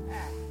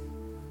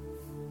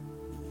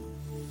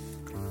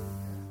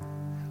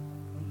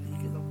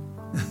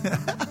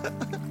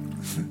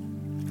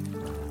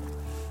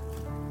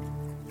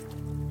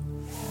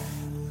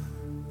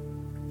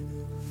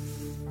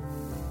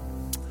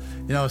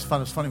 You know, it's fun.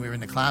 It was funny. We were in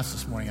the class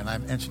this morning, and I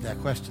answered that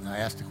question. I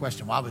asked the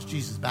question, why was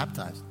Jesus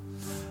baptized?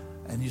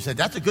 And you said,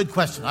 that's a good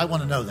question. I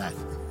want to know that.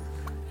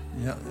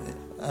 You know,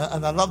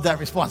 and I love that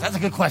response. That's a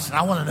good question.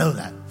 I want to know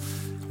that.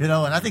 You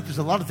know, and I think there's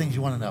a lot of things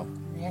you want to know.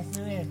 Yes,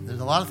 there is.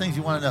 There's a lot of things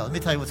you want to know. Let me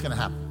tell you what's going to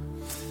happen.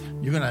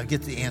 You're going to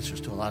get the answers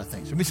to a lot of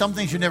things. There'll be some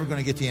things you're never going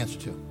to get the answer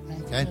to.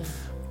 Okay?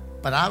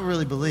 But I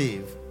really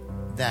believe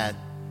that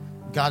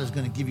God is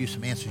going to give you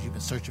some answers you've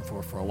been searching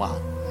for a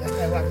while. That's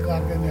what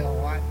God gave me a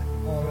lot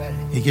already.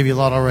 He gave you a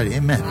lot already.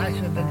 Amen. I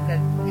should have been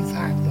dead 3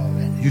 times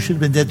already. You should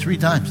have been dead 3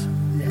 times.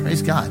 Yeah.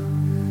 Praise God.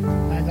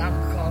 My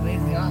doctor called me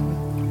in the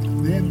office.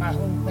 Me and my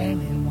whole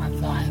family at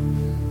one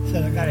time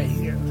said I got a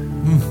year.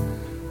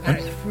 That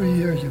was 3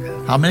 years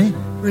ago. How many?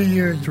 3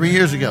 years. 3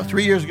 years ago.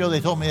 3 years ago, they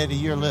told me I had a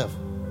year live.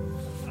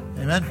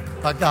 Amen?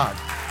 By God.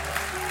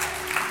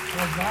 So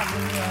God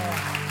gave me a lot.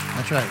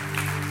 That's right.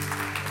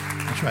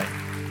 That's right.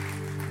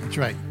 That's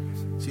right.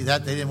 See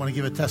that? They didn't want to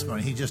give a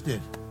testimony. He just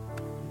did.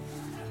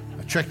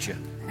 I tricked you.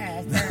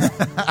 Hey,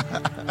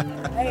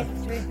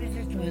 it's 3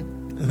 pieces to it.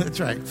 That's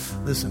right.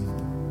 Listen,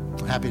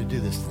 I'm happy to do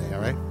this today,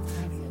 all right?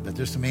 But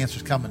there's some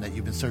answers coming that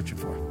you've been searching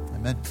for.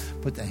 Amen?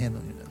 Put that hand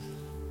on your nose.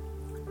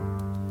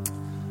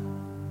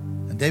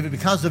 And David,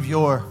 because of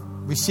your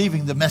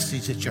receiving the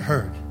message that you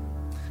heard,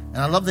 And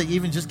I love that you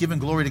even just giving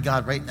glory to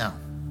God right now.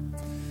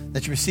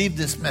 That you received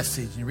this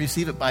message and you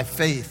receive it by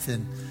faith.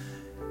 And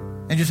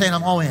you're saying,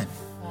 I'm all in.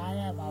 I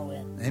am all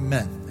in.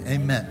 Amen.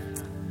 Amen.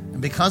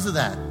 And because of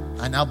that,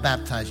 I now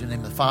baptize you in the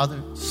name of the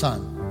Father,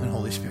 Son, and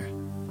Holy Spirit.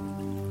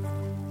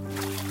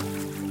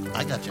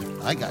 I got you.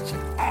 I got you.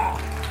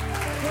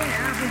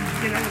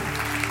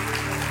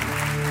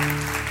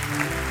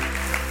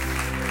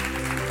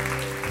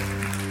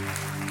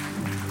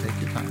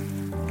 Take your time.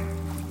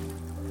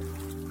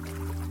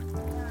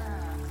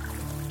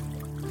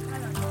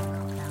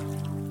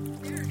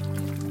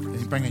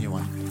 He's bringing you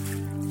one.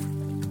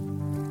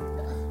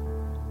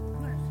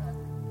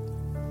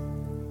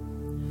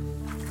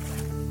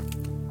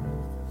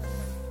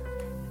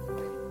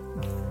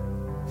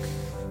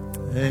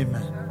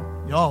 Amen.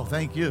 Oh,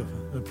 thank you.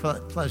 A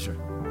pleasure.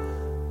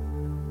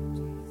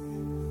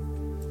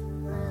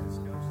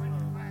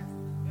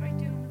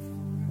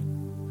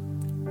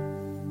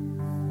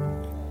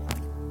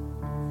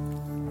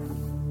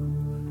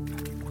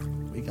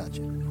 We got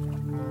you.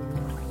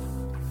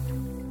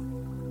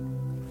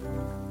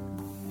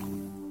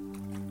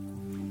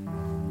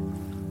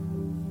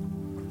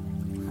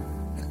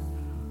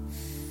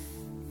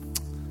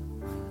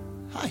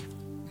 Hi.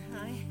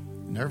 Hi.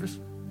 Nervous?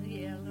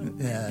 Yeah, a little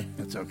bit. Yeah,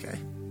 that's okay.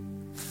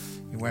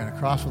 You're wearing a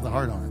cross with a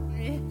heart on it.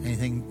 Yeah.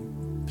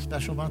 Anything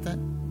special about that?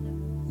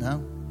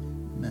 No?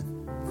 Amen.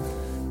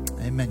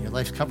 Amen. Your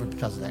life's covered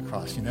because of that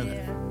cross. You know that?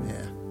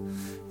 Yeah.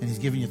 And he's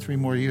giving you 3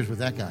 more years with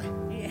that guy.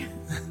 Yeah.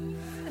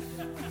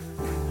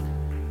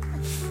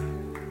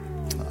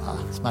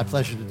 It's my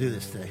pleasure to do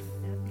this today.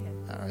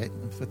 Okay. All right.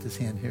 Let's put this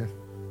hand here.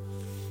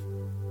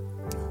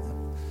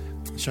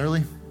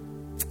 Shirley,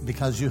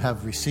 because you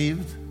have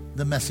received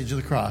the message of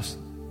the cross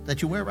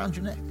that you wear around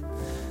your neck,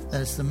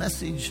 that it's the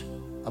message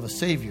of a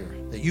Savior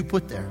that you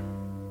put there,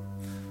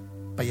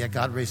 but yet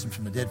God raised him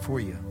from the dead for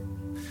you.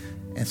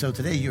 And so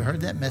today you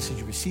heard that message,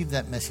 you received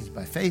that message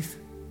by faith,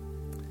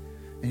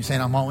 and you're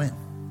saying, I'm all in.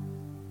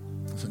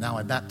 So now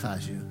I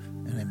baptize you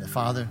in the name of the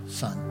Father,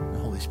 Son, and the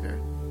Holy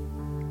Spirit.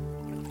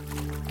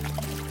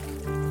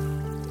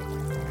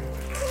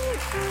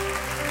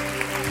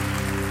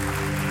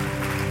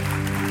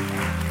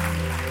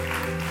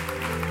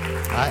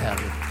 I have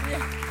it.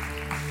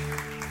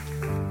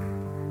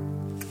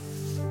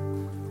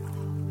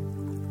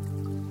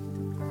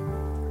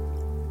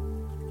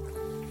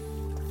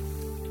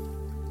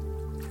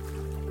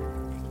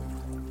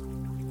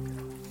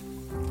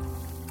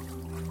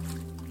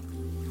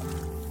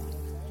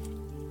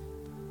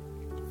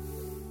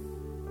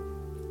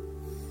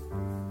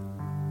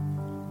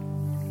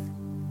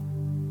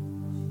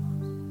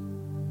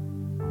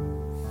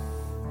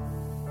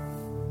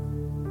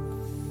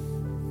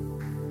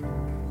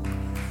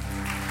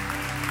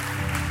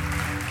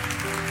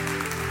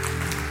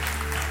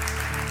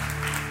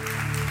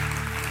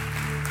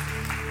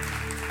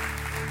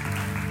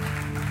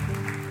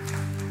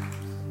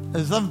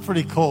 There's something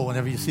pretty cool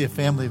whenever you see a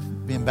family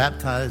being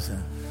baptized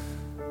and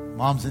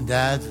moms and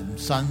dads and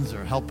sons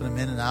are helping them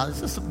in and out. There's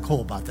just something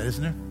cool about that,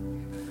 isn't there?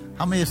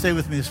 How many of you say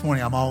with me this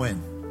morning, I'm all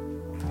in?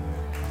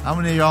 How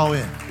many of you are all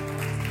in?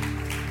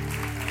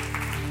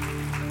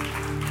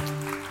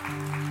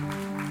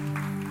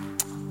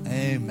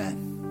 Amen.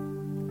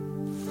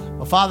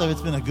 Well, Father,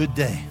 it's been a good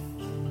day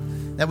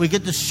that we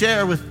get to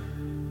share with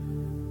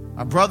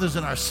our brothers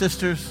and our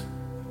sisters.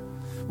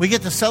 We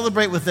get to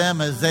celebrate with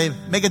them as they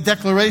make a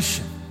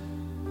declaration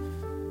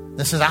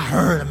that says, I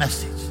heard a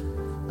message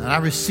and I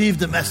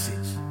received a message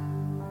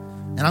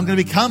and I'm going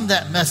to become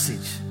that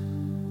message.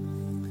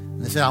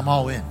 And they said, I'm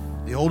all in.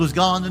 The old is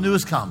gone, the new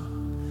has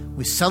come.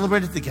 We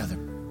celebrate it together.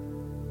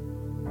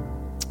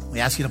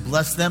 We ask you to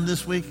bless them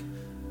this week.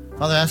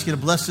 Father, I ask you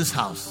to bless this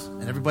house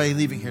and everybody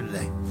leaving here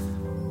today.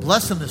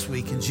 Bless them this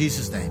week in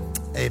Jesus' name.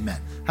 Amen.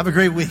 Have a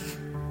great week.